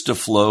tears to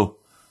flow.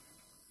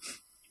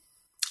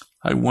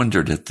 I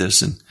wondered at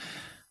this and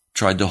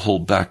tried to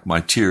hold back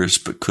my tears,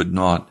 but could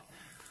not.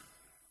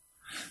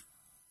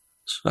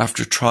 So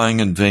after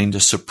trying in vain to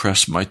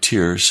suppress my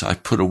tears, I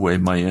put away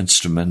my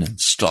instrument and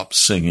stopped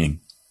singing.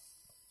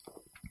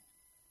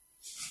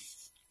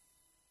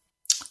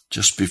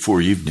 Just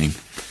before evening,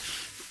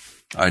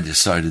 I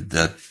decided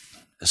that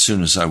as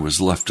soon as I was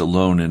left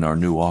alone in our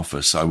new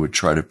office, I would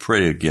try to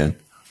pray again.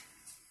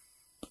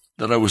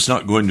 That I was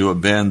not going to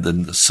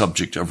abandon the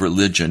subject of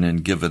religion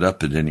and give it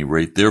up at any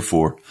rate.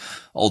 Therefore,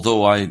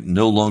 although I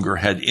no longer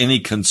had any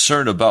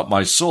concern about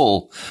my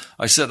soul,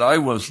 I said I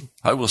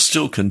will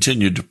still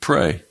continue to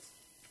pray.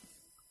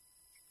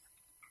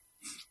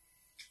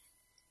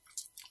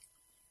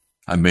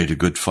 I made a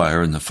good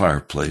fire in the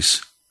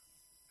fireplace.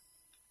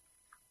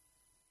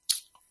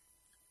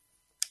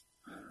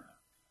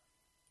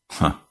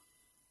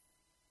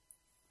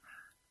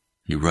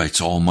 He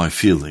writes, all my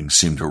feelings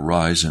seemed to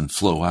rise and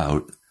flow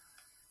out,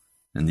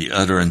 and the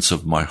utterance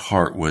of my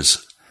heart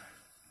was,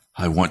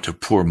 I want to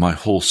pour my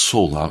whole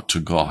soul out to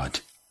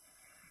God.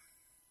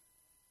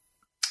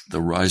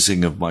 The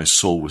rising of my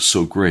soul was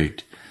so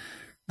great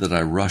that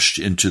I rushed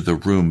into the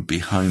room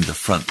behind the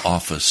front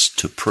office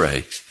to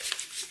pray.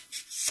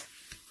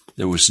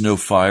 There was no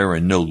fire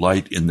and no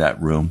light in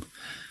that room.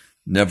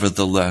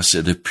 Nevertheless,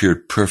 it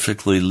appeared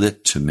perfectly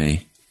lit to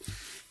me.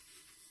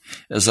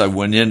 As I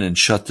went in and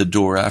shut the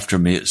door after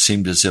me, it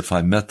seemed as if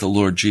I met the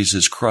Lord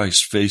Jesus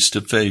Christ face to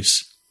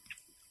face.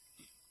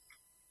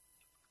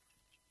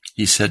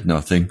 He said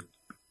nothing,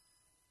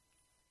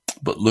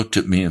 but looked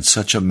at me in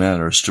such a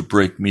manner as to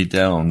break me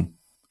down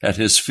at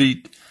his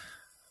feet.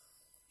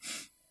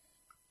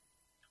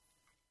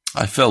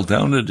 I fell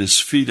down at his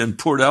feet and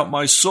poured out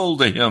my soul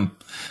to him.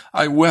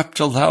 I wept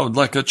aloud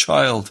like a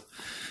child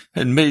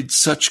and made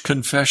such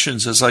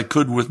confessions as I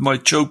could with my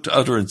choked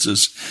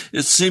utterances.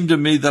 It seemed to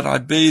me that I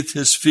bathed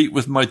his feet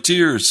with my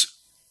tears.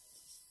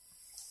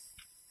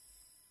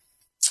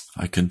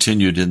 I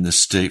continued in this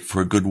state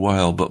for a good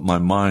while, but my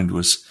mind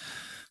was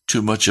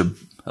too much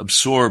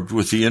absorbed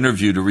with the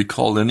interview to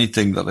recall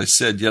anything that I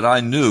said. Yet I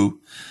knew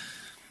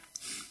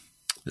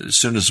that as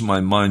soon as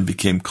my mind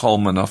became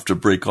calm enough to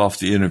break off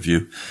the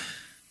interview,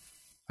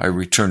 I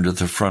returned to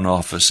the front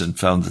office and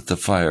found that the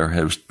fire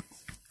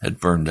had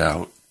burned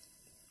out.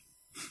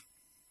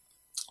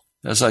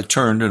 As I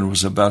turned and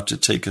was about to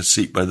take a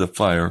seat by the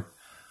fire,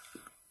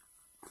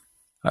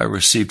 I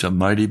received a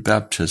mighty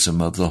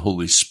baptism of the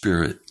Holy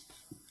Spirit.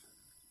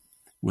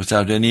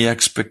 Without any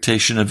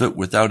expectation of it,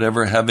 without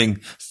ever having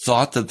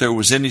thought that there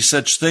was any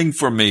such thing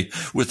for me,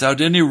 without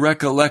any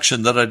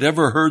recollection that I'd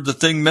ever heard the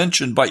thing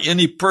mentioned by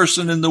any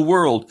person in the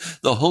world,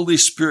 the Holy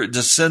Spirit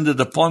descended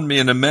upon me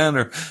in a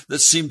manner that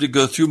seemed to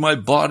go through my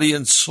body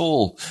and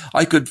soul.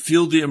 I could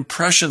feel the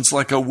impressions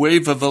like a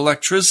wave of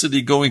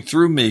electricity going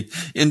through me.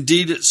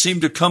 Indeed, it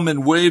seemed to come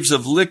in waves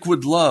of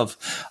liquid love.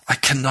 I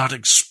cannot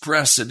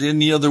express it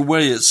any other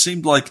way. It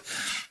seemed like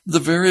the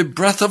very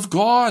breath of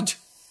God.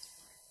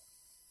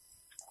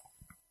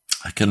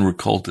 I can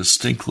recall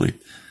distinctly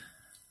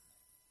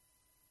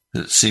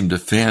that it seemed to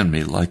fan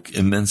me like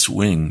immense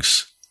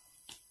wings.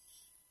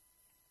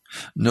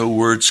 No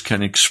words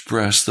can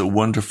express the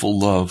wonderful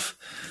love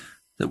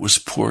that was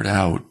poured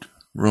out,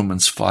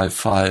 Romans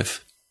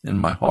 5:5, in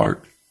my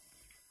heart.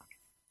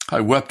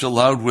 I wept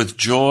aloud with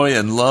joy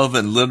and love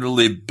and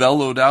literally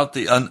bellowed out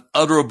the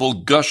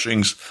unutterable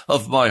gushings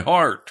of my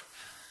heart.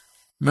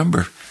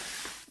 Remember,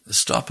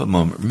 stop a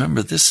moment.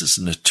 Remember, this is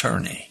an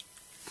attorney.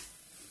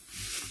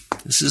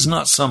 This is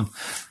not some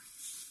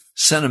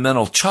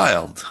sentimental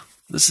child.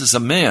 This is a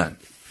man.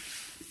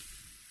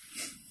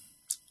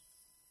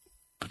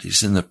 But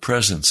he's in the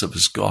presence of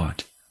his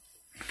God.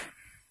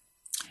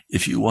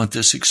 If you want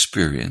this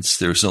experience,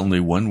 there's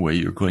only one way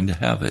you're going to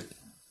have it.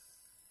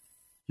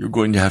 You're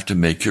going to have to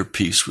make your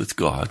peace with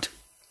God.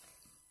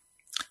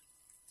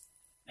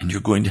 And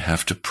you're going to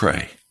have to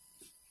pray.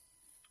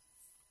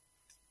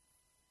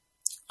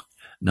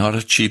 Not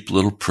a cheap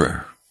little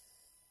prayer.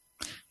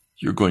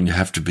 You're going to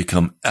have to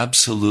become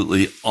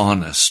absolutely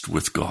honest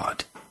with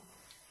God.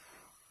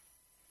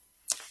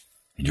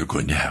 And you're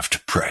going to have to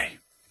pray.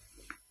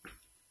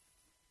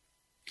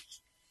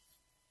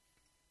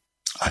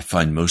 I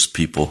find most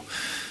people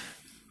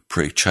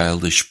pray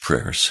childish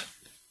prayers.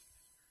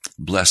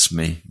 Bless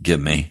me,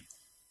 give me.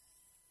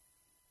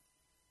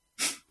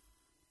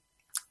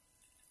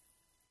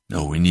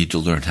 No, we need to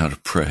learn how to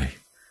pray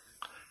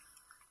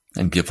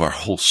and give our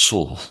whole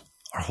soul,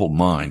 our whole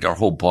mind, our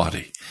whole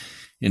body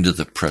into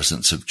the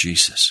presence of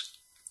Jesus.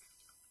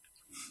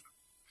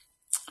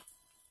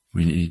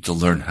 We need to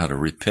learn how to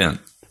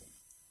repent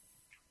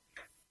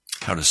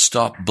how to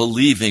stop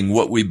believing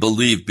what we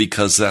believe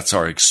because that's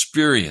our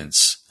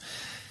experience.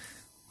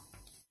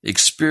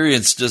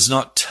 Experience does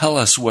not tell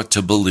us what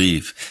to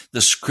believe.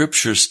 The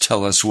scriptures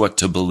tell us what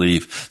to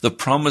believe. The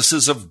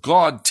promises of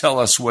God tell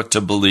us what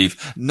to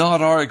believe,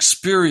 not our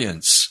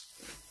experience.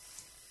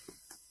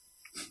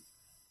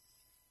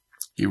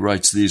 He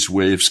writes, these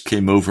waves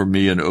came over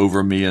me and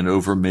over me and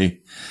over me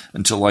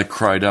until I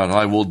cried out,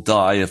 I will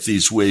die if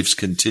these waves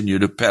continue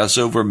to pass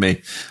over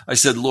me. I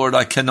said, Lord,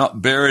 I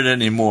cannot bear it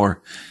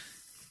anymore.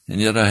 And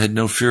yet I had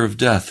no fear of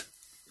death.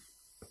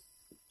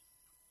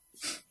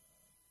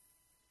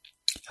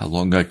 How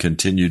long I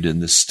continued in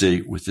this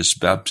state with this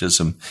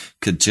baptism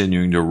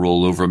continuing to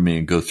roll over me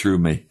and go through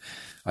me,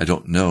 I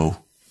don't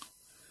know.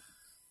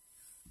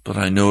 But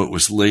I know it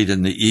was late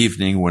in the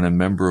evening when a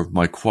member of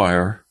my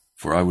choir,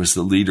 for I was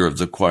the leader of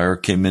the choir,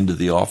 came into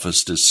the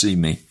office to see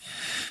me.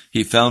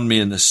 He found me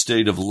in the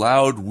state of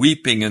loud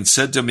weeping and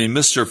said to me,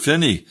 Mr.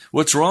 Finney,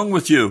 what's wrong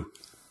with you?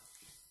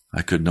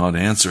 I could not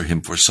answer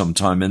him for some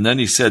time, and then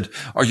he said,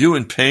 are you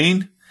in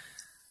pain?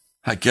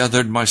 I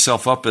gathered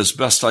myself up as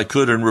best I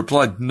could and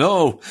replied,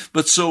 no,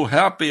 but so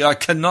happy I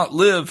cannot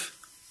live.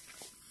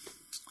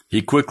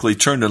 He quickly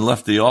turned and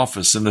left the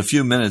office. In a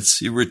few minutes,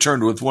 he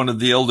returned with one of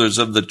the elders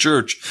of the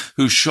church,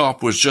 whose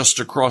shop was just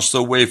across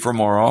the way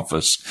from our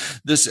office.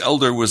 This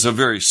elder was a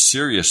very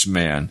serious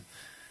man.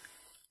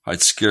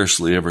 I'd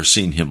scarcely ever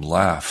seen him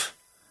laugh.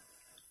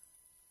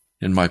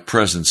 In my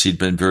presence, he'd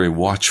been very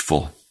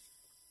watchful.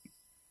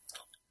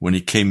 When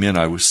he came in,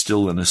 I was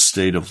still in a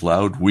state of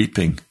loud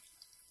weeping.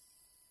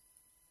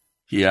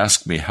 He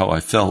asked me how I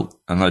felt,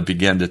 and I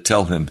began to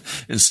tell him.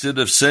 Instead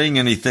of saying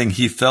anything,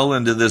 he fell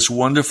into this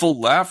wonderful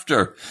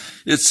laughter.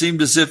 It seemed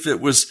as if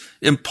it was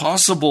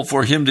impossible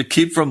for him to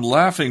keep from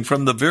laughing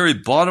from the very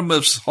bottom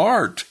of his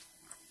heart.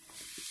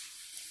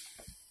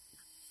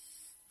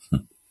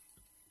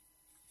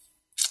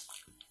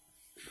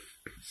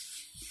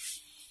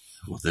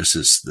 Well, this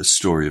is the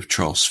story of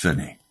Charles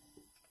Finney.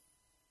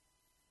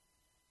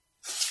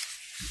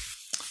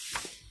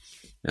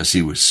 As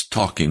he was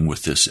talking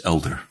with this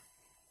elder,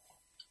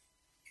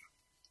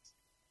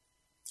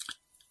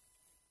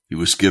 he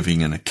was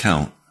giving an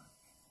account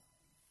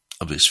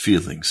of his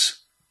feelings.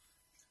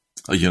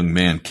 A young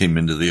man came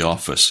into the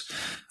office.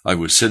 I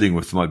was sitting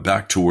with my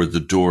back toward the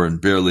door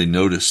and barely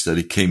noticed that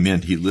he came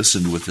in. He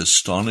listened with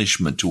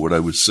astonishment to what I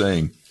was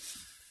saying.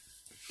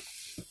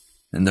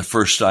 And the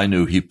first I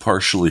knew, he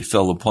partially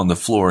fell upon the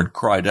floor and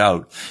cried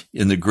out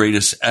in the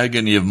greatest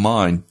agony of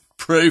mind,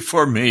 "Pray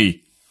for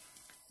me."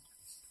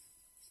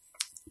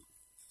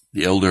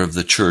 The elder of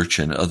the church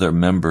and other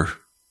member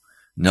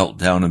knelt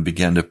down and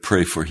began to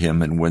pray for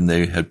him, and when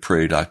they had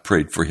prayed, I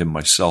prayed for him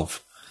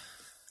myself.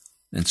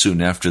 And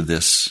soon after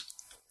this,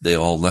 they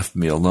all left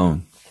me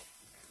alone.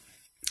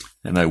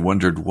 And I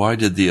wondered, why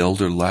did the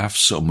elder laugh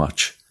so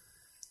much?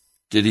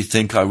 Did he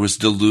think I was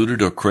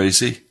deluded or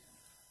crazy?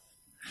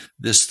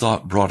 This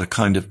thought brought a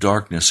kind of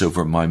darkness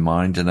over my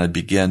mind, and I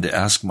began to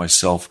ask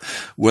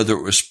myself whether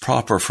it was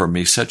proper for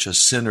me, such a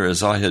sinner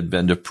as I had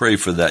been, to pray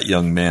for that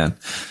young man.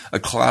 A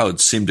cloud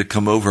seemed to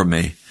come over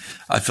me.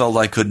 I felt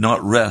I could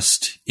not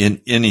rest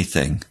in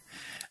anything.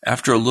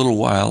 After a little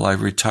while, I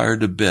retired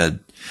to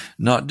bed,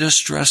 not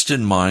distressed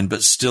in mind,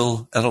 but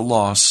still at a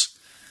loss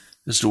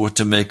as to what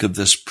to make of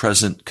this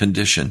present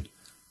condition.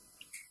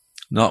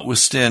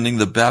 Notwithstanding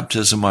the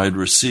baptism I had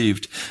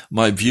received,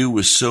 my view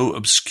was so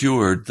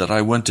obscured that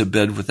I went to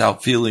bed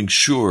without feeling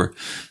sure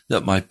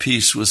that my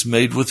peace was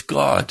made with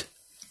God.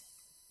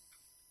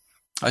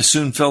 I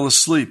soon fell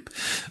asleep,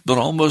 but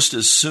almost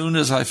as soon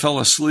as I fell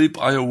asleep,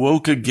 I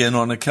awoke again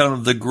on account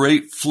of the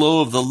great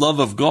flow of the love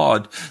of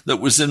God that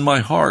was in my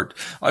heart.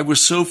 I was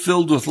so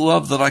filled with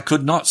love that I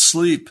could not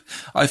sleep.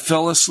 I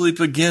fell asleep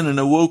again and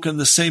awoke in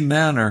the same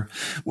manner.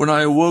 When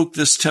I awoke,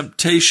 this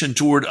temptation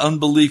toward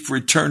unbelief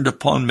returned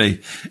upon me,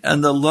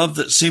 and the love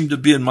that seemed to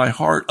be in my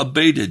heart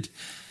abated.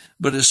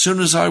 But as soon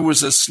as I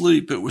was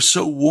asleep, it was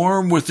so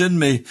warm within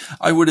me,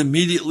 I would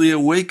immediately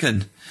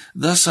awaken.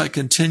 Thus I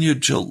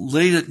continued till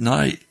late at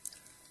night,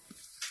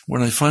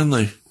 when I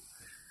finally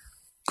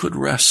could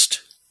rest.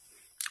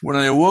 When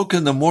I awoke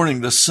in the morning,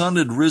 the sun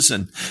had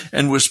risen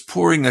and was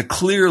pouring a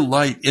clear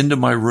light into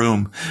my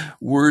room.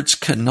 Words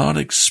cannot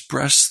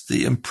express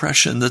the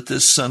impression that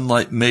this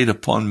sunlight made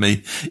upon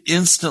me.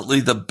 Instantly,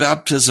 the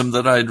baptism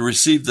that I had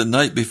received the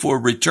night before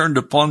returned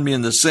upon me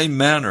in the same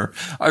manner.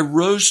 I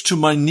rose to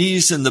my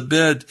knees in the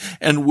bed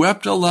and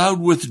wept aloud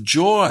with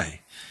joy.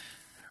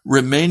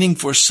 Remaining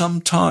for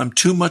some time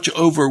too much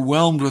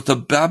overwhelmed with the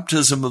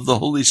baptism of the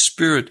Holy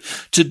Spirit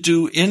to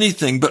do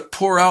anything but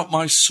pour out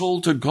my soul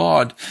to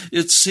God,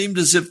 it seemed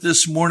as if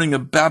this morning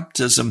of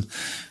baptism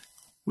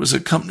was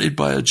accompanied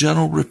by a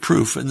gentle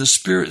reproof, and the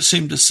Spirit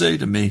seemed to say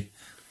to me,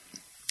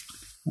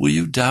 "Will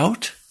you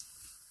doubt?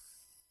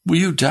 Will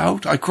you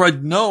doubt?" I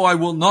cried, "No, I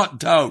will not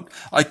doubt.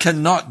 I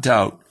cannot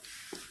doubt."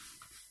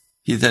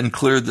 He then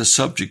cleared the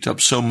subject up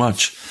so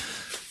much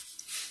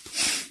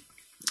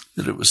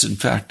that it was in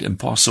fact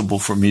impossible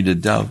for me to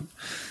doubt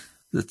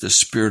that the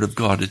Spirit of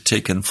God had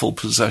taken full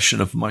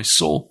possession of my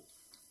soul.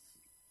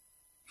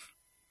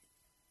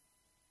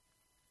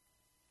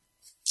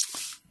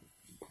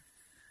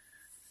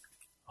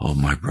 Oh,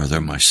 my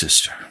brother, my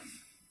sister,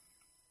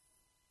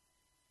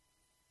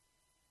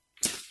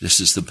 this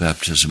is the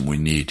baptism we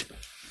need.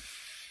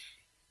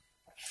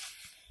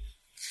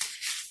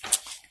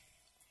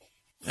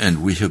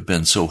 And we have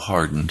been so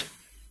hardened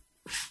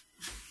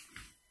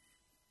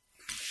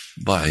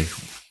by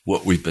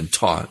what we've been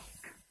taught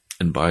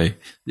and by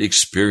the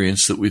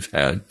experience that we've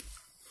had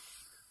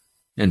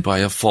and by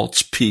a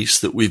false peace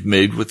that we've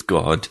made with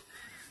God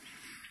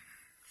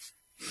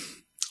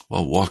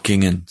while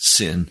walking in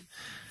sin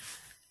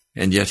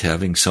and yet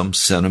having some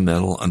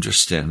sentimental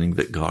understanding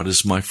that God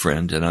is my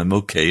friend and I'm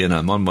okay and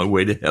I'm on my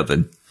way to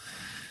heaven.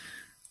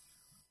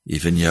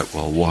 Even yet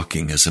while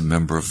walking as a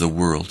member of the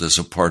world, as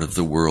a part of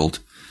the world,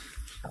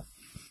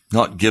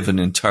 not given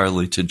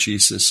entirely to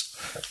Jesus,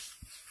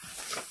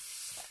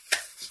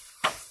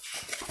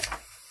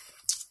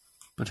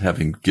 but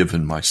having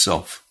given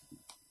myself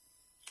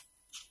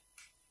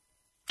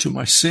to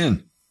my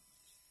sin.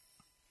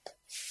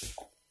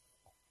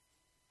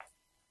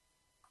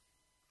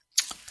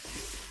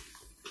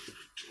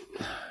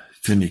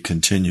 Finney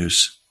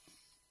continues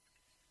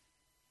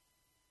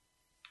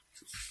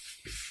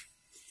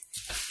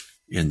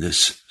in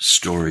this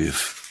story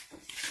of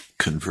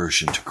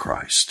conversion to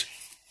Christ.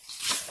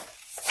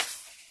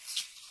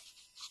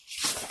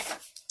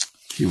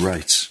 He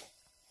writes,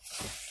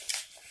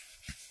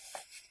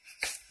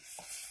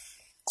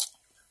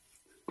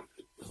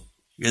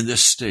 in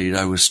this state,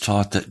 I was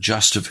taught that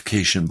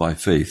justification by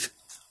faith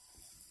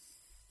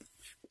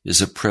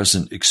is a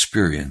present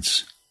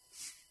experience.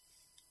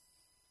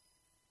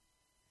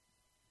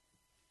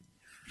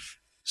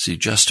 See,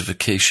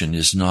 justification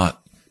is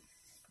not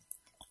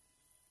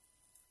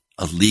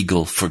a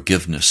legal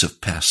forgiveness of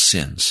past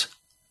sins.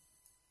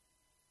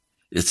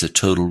 It's a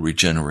total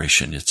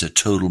regeneration. It's a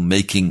total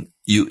making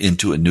you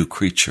into a new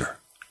creature.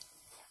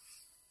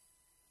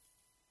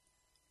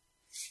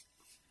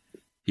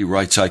 He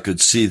writes, I could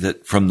see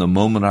that from the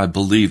moment I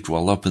believed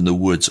while up in the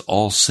woods,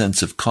 all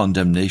sense of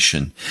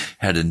condemnation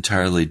had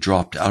entirely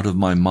dropped out of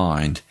my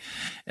mind,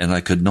 and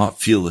I could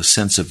not feel a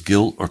sense of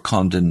guilt or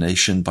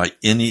condemnation by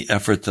any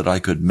effort that I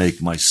could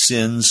make. My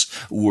sins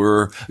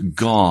were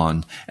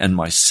gone, and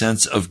my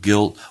sense of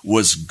guilt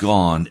was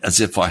gone,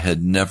 as if I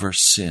had never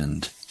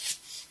sinned.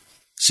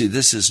 See,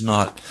 this is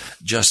not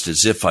just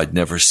as if I'd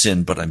never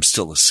sinned, but I'm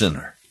still a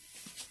sinner.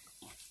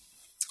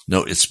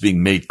 No, it's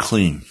being made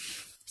clean.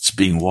 It's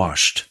being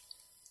washed.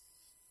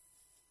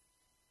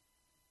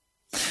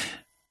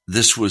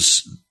 This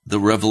was the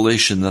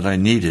revelation that I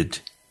needed.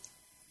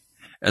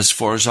 As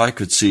far as I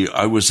could see,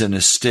 I was in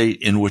a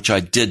state in which I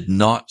did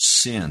not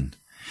sin.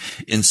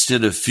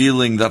 Instead of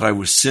feeling that I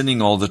was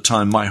sinning all the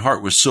time, my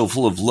heart was so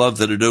full of love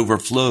that it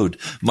overflowed.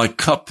 My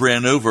cup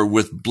ran over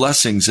with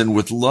blessings and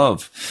with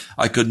love.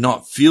 I could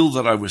not feel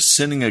that I was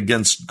sinning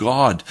against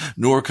God,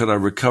 nor could I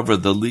recover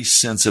the least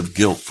sense of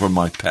guilt for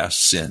my past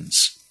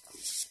sins.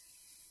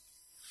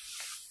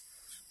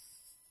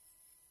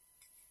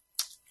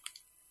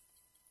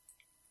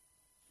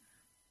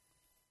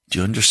 Do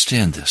you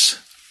understand this?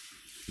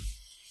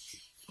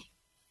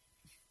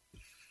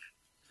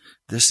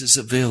 This is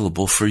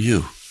available for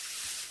you.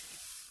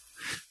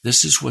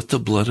 This is what the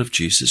blood of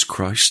Jesus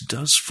Christ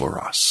does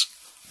for us.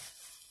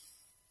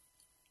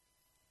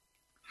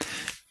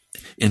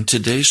 In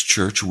today's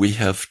church, we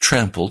have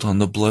trampled on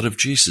the blood of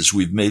Jesus.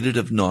 We've made it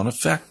of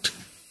non-effect.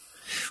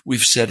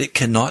 We've said it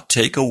cannot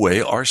take away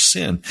our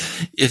sin.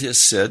 It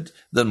is said,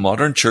 the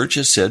modern church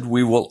has said,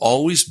 we will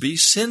always be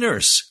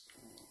sinners.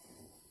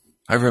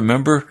 I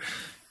remember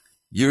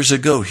years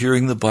ago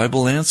hearing the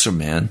Bible Answer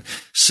Man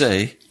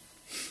say,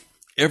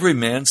 every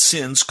man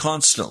sins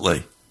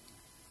constantly.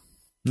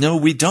 No,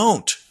 we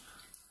don't.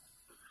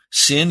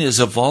 Sin is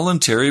a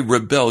voluntary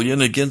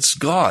rebellion against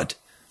God.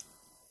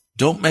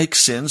 Don't make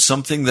sin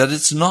something that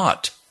it's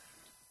not.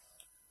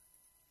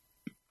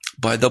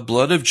 By the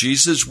blood of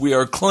Jesus, we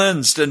are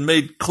cleansed and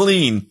made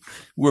clean.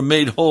 We're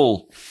made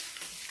whole.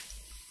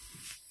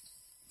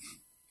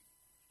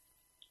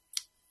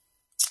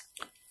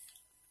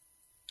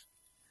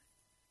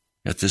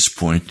 At this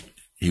point,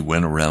 he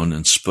went around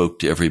and spoke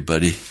to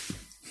everybody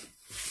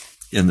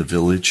in the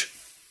village.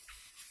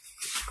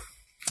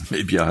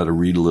 Maybe I ought to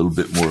read a little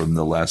bit more in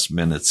the last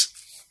minutes.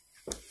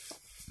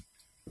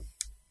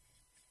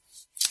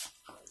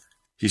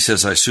 He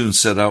says, I soon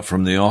set out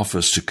from the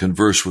office to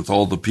converse with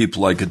all the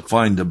people I could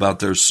find about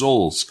their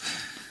souls.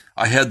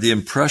 I had the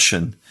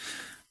impression,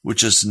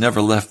 which has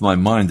never left my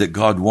mind, that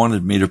God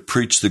wanted me to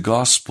preach the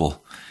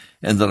gospel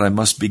and that I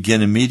must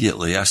begin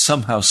immediately. I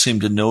somehow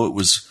seemed to know it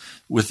was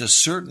with a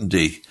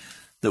certainty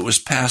that was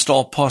past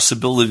all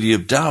possibility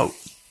of doubt.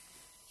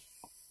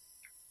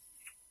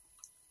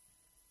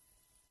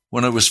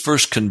 When I was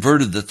first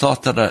converted, the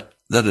thought that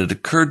had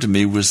occurred to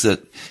me was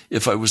that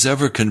if I was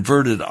ever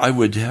converted, I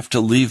would have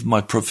to leave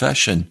my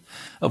profession,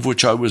 of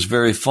which I was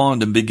very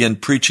fond, and begin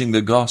preaching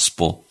the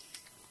gospel.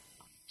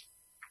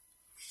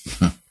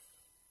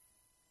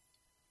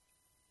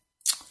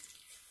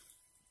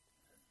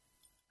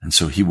 And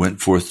so he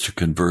went forth to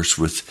converse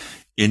with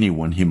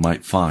anyone he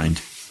might find.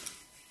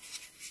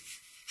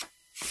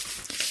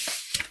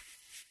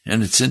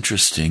 And it's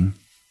interesting,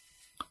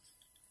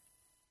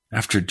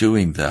 after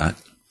doing that,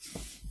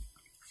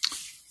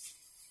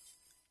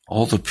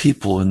 all the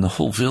people in the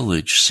whole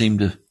village seemed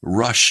to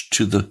rush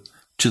to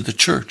the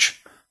church.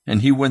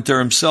 And he went there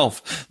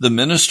himself. The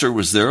minister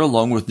was there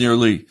along with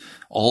nearly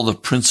all the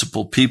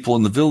principal people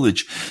in the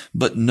village,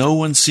 but no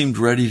one seemed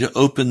ready to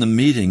open the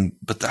meeting,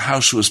 but the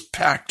house was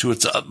packed to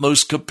its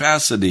utmost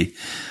capacity.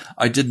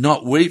 I did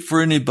not wait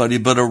for anybody,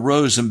 but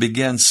arose and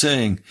began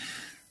saying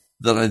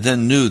that I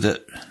then knew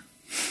that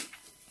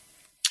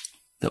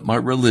my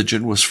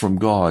religion was from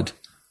God.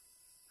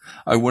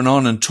 I went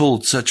on and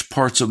told such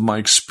parts of my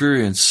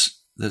experience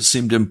that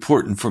seemed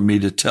important for me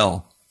to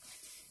tell.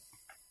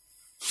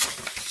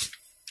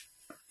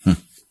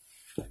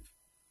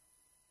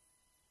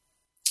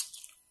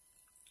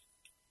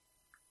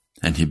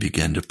 And he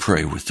began to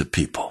pray with the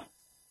people.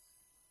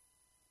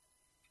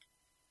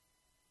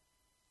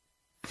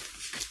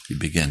 He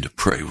began to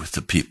pray with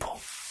the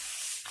people.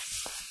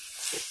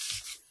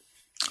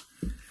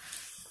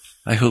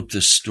 I hope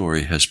this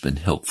story has been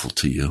helpful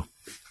to you.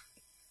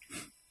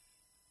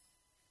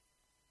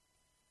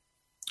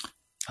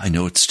 I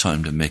know it's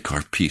time to make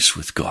our peace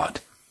with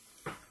God.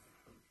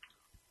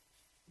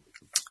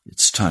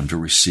 It's time to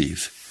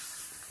receive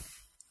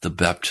the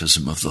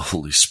baptism of the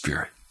Holy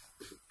Spirit.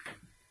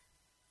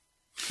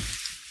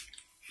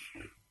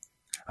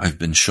 I've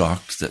been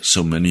shocked that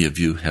so many of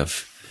you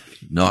have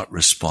not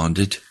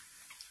responded.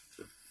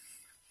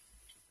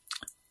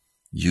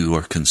 You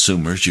are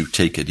consumers, you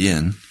take it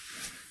in,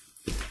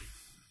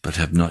 but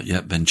have not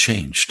yet been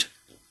changed.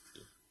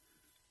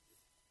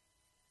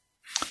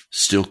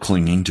 Still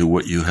clinging to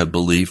what you have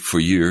believed for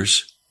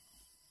years,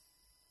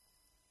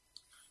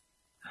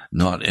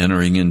 not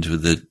entering into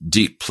the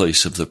deep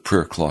place of the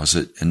prayer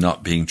closet and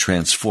not being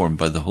transformed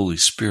by the Holy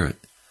Spirit.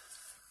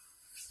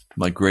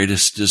 My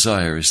greatest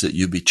desire is that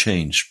you be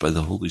changed by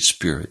the Holy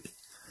Spirit,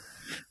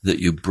 that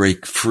you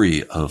break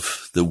free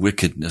of the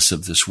wickedness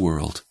of this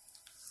world,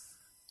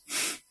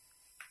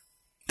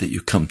 that you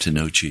come to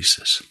know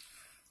Jesus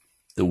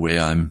the way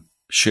I'm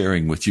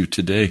sharing with you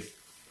today.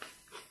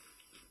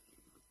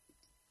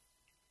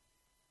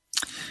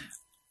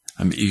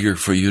 I'm eager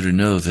for you to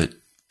know that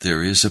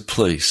there is a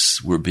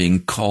place we're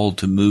being called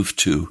to move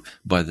to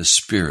by the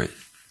Spirit.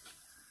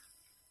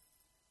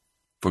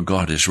 For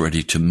God is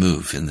ready to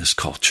move in this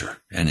culture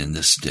and in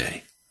this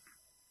day.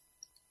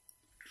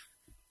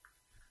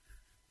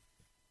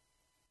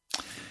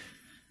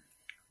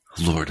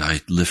 Lord,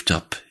 I lift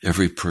up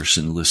every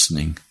person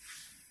listening,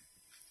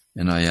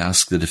 and I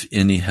ask that if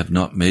any have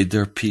not made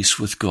their peace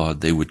with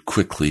God, they would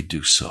quickly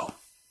do so.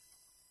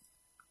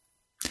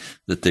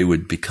 That they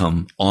would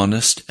become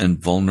honest and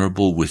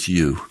vulnerable with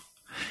you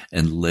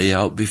and lay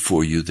out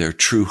before you their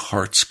true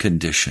heart's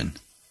condition,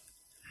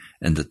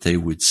 and that they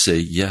would say,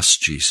 yes,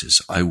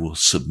 Jesus, I will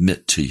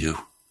submit to you.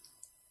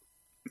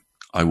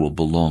 I will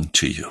belong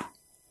to you.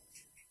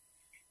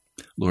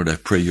 Lord, I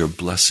pray your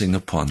blessing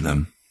upon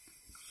them.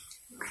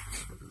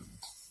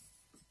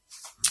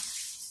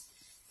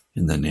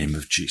 In the name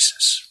of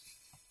Jesus.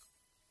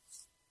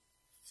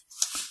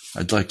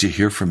 I'd like to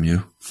hear from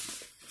you.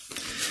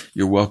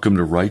 You're welcome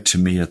to write to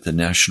me at the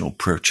National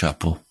Prayer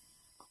Chapel,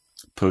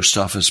 Post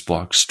Office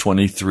Box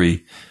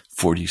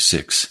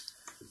 2346,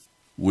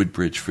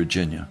 Woodbridge,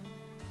 Virginia,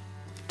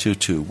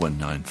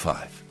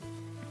 22195.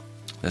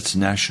 That's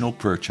National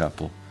Prayer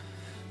Chapel,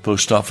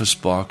 Post Office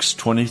Box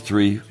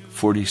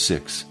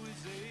 2346,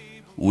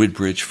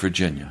 Woodbridge,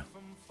 Virginia,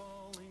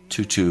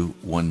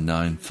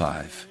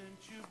 22195.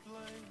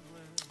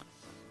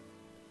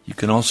 You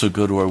can also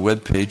go to our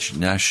webpage,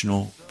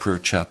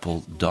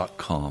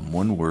 nationalprayerchapel.com.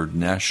 One word,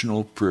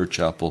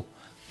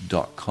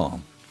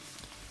 nationalprayerchapel.com.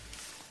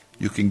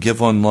 You can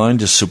give online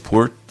to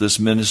support this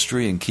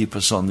ministry and keep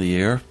us on the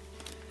air.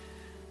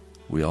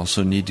 We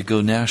also need to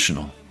go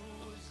national.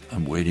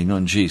 I'm waiting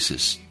on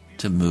Jesus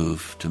to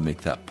move to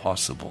make that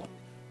possible.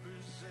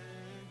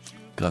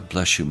 God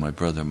bless you, my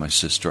brother, my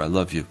sister. I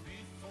love you.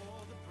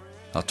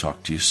 I'll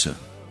talk to you soon.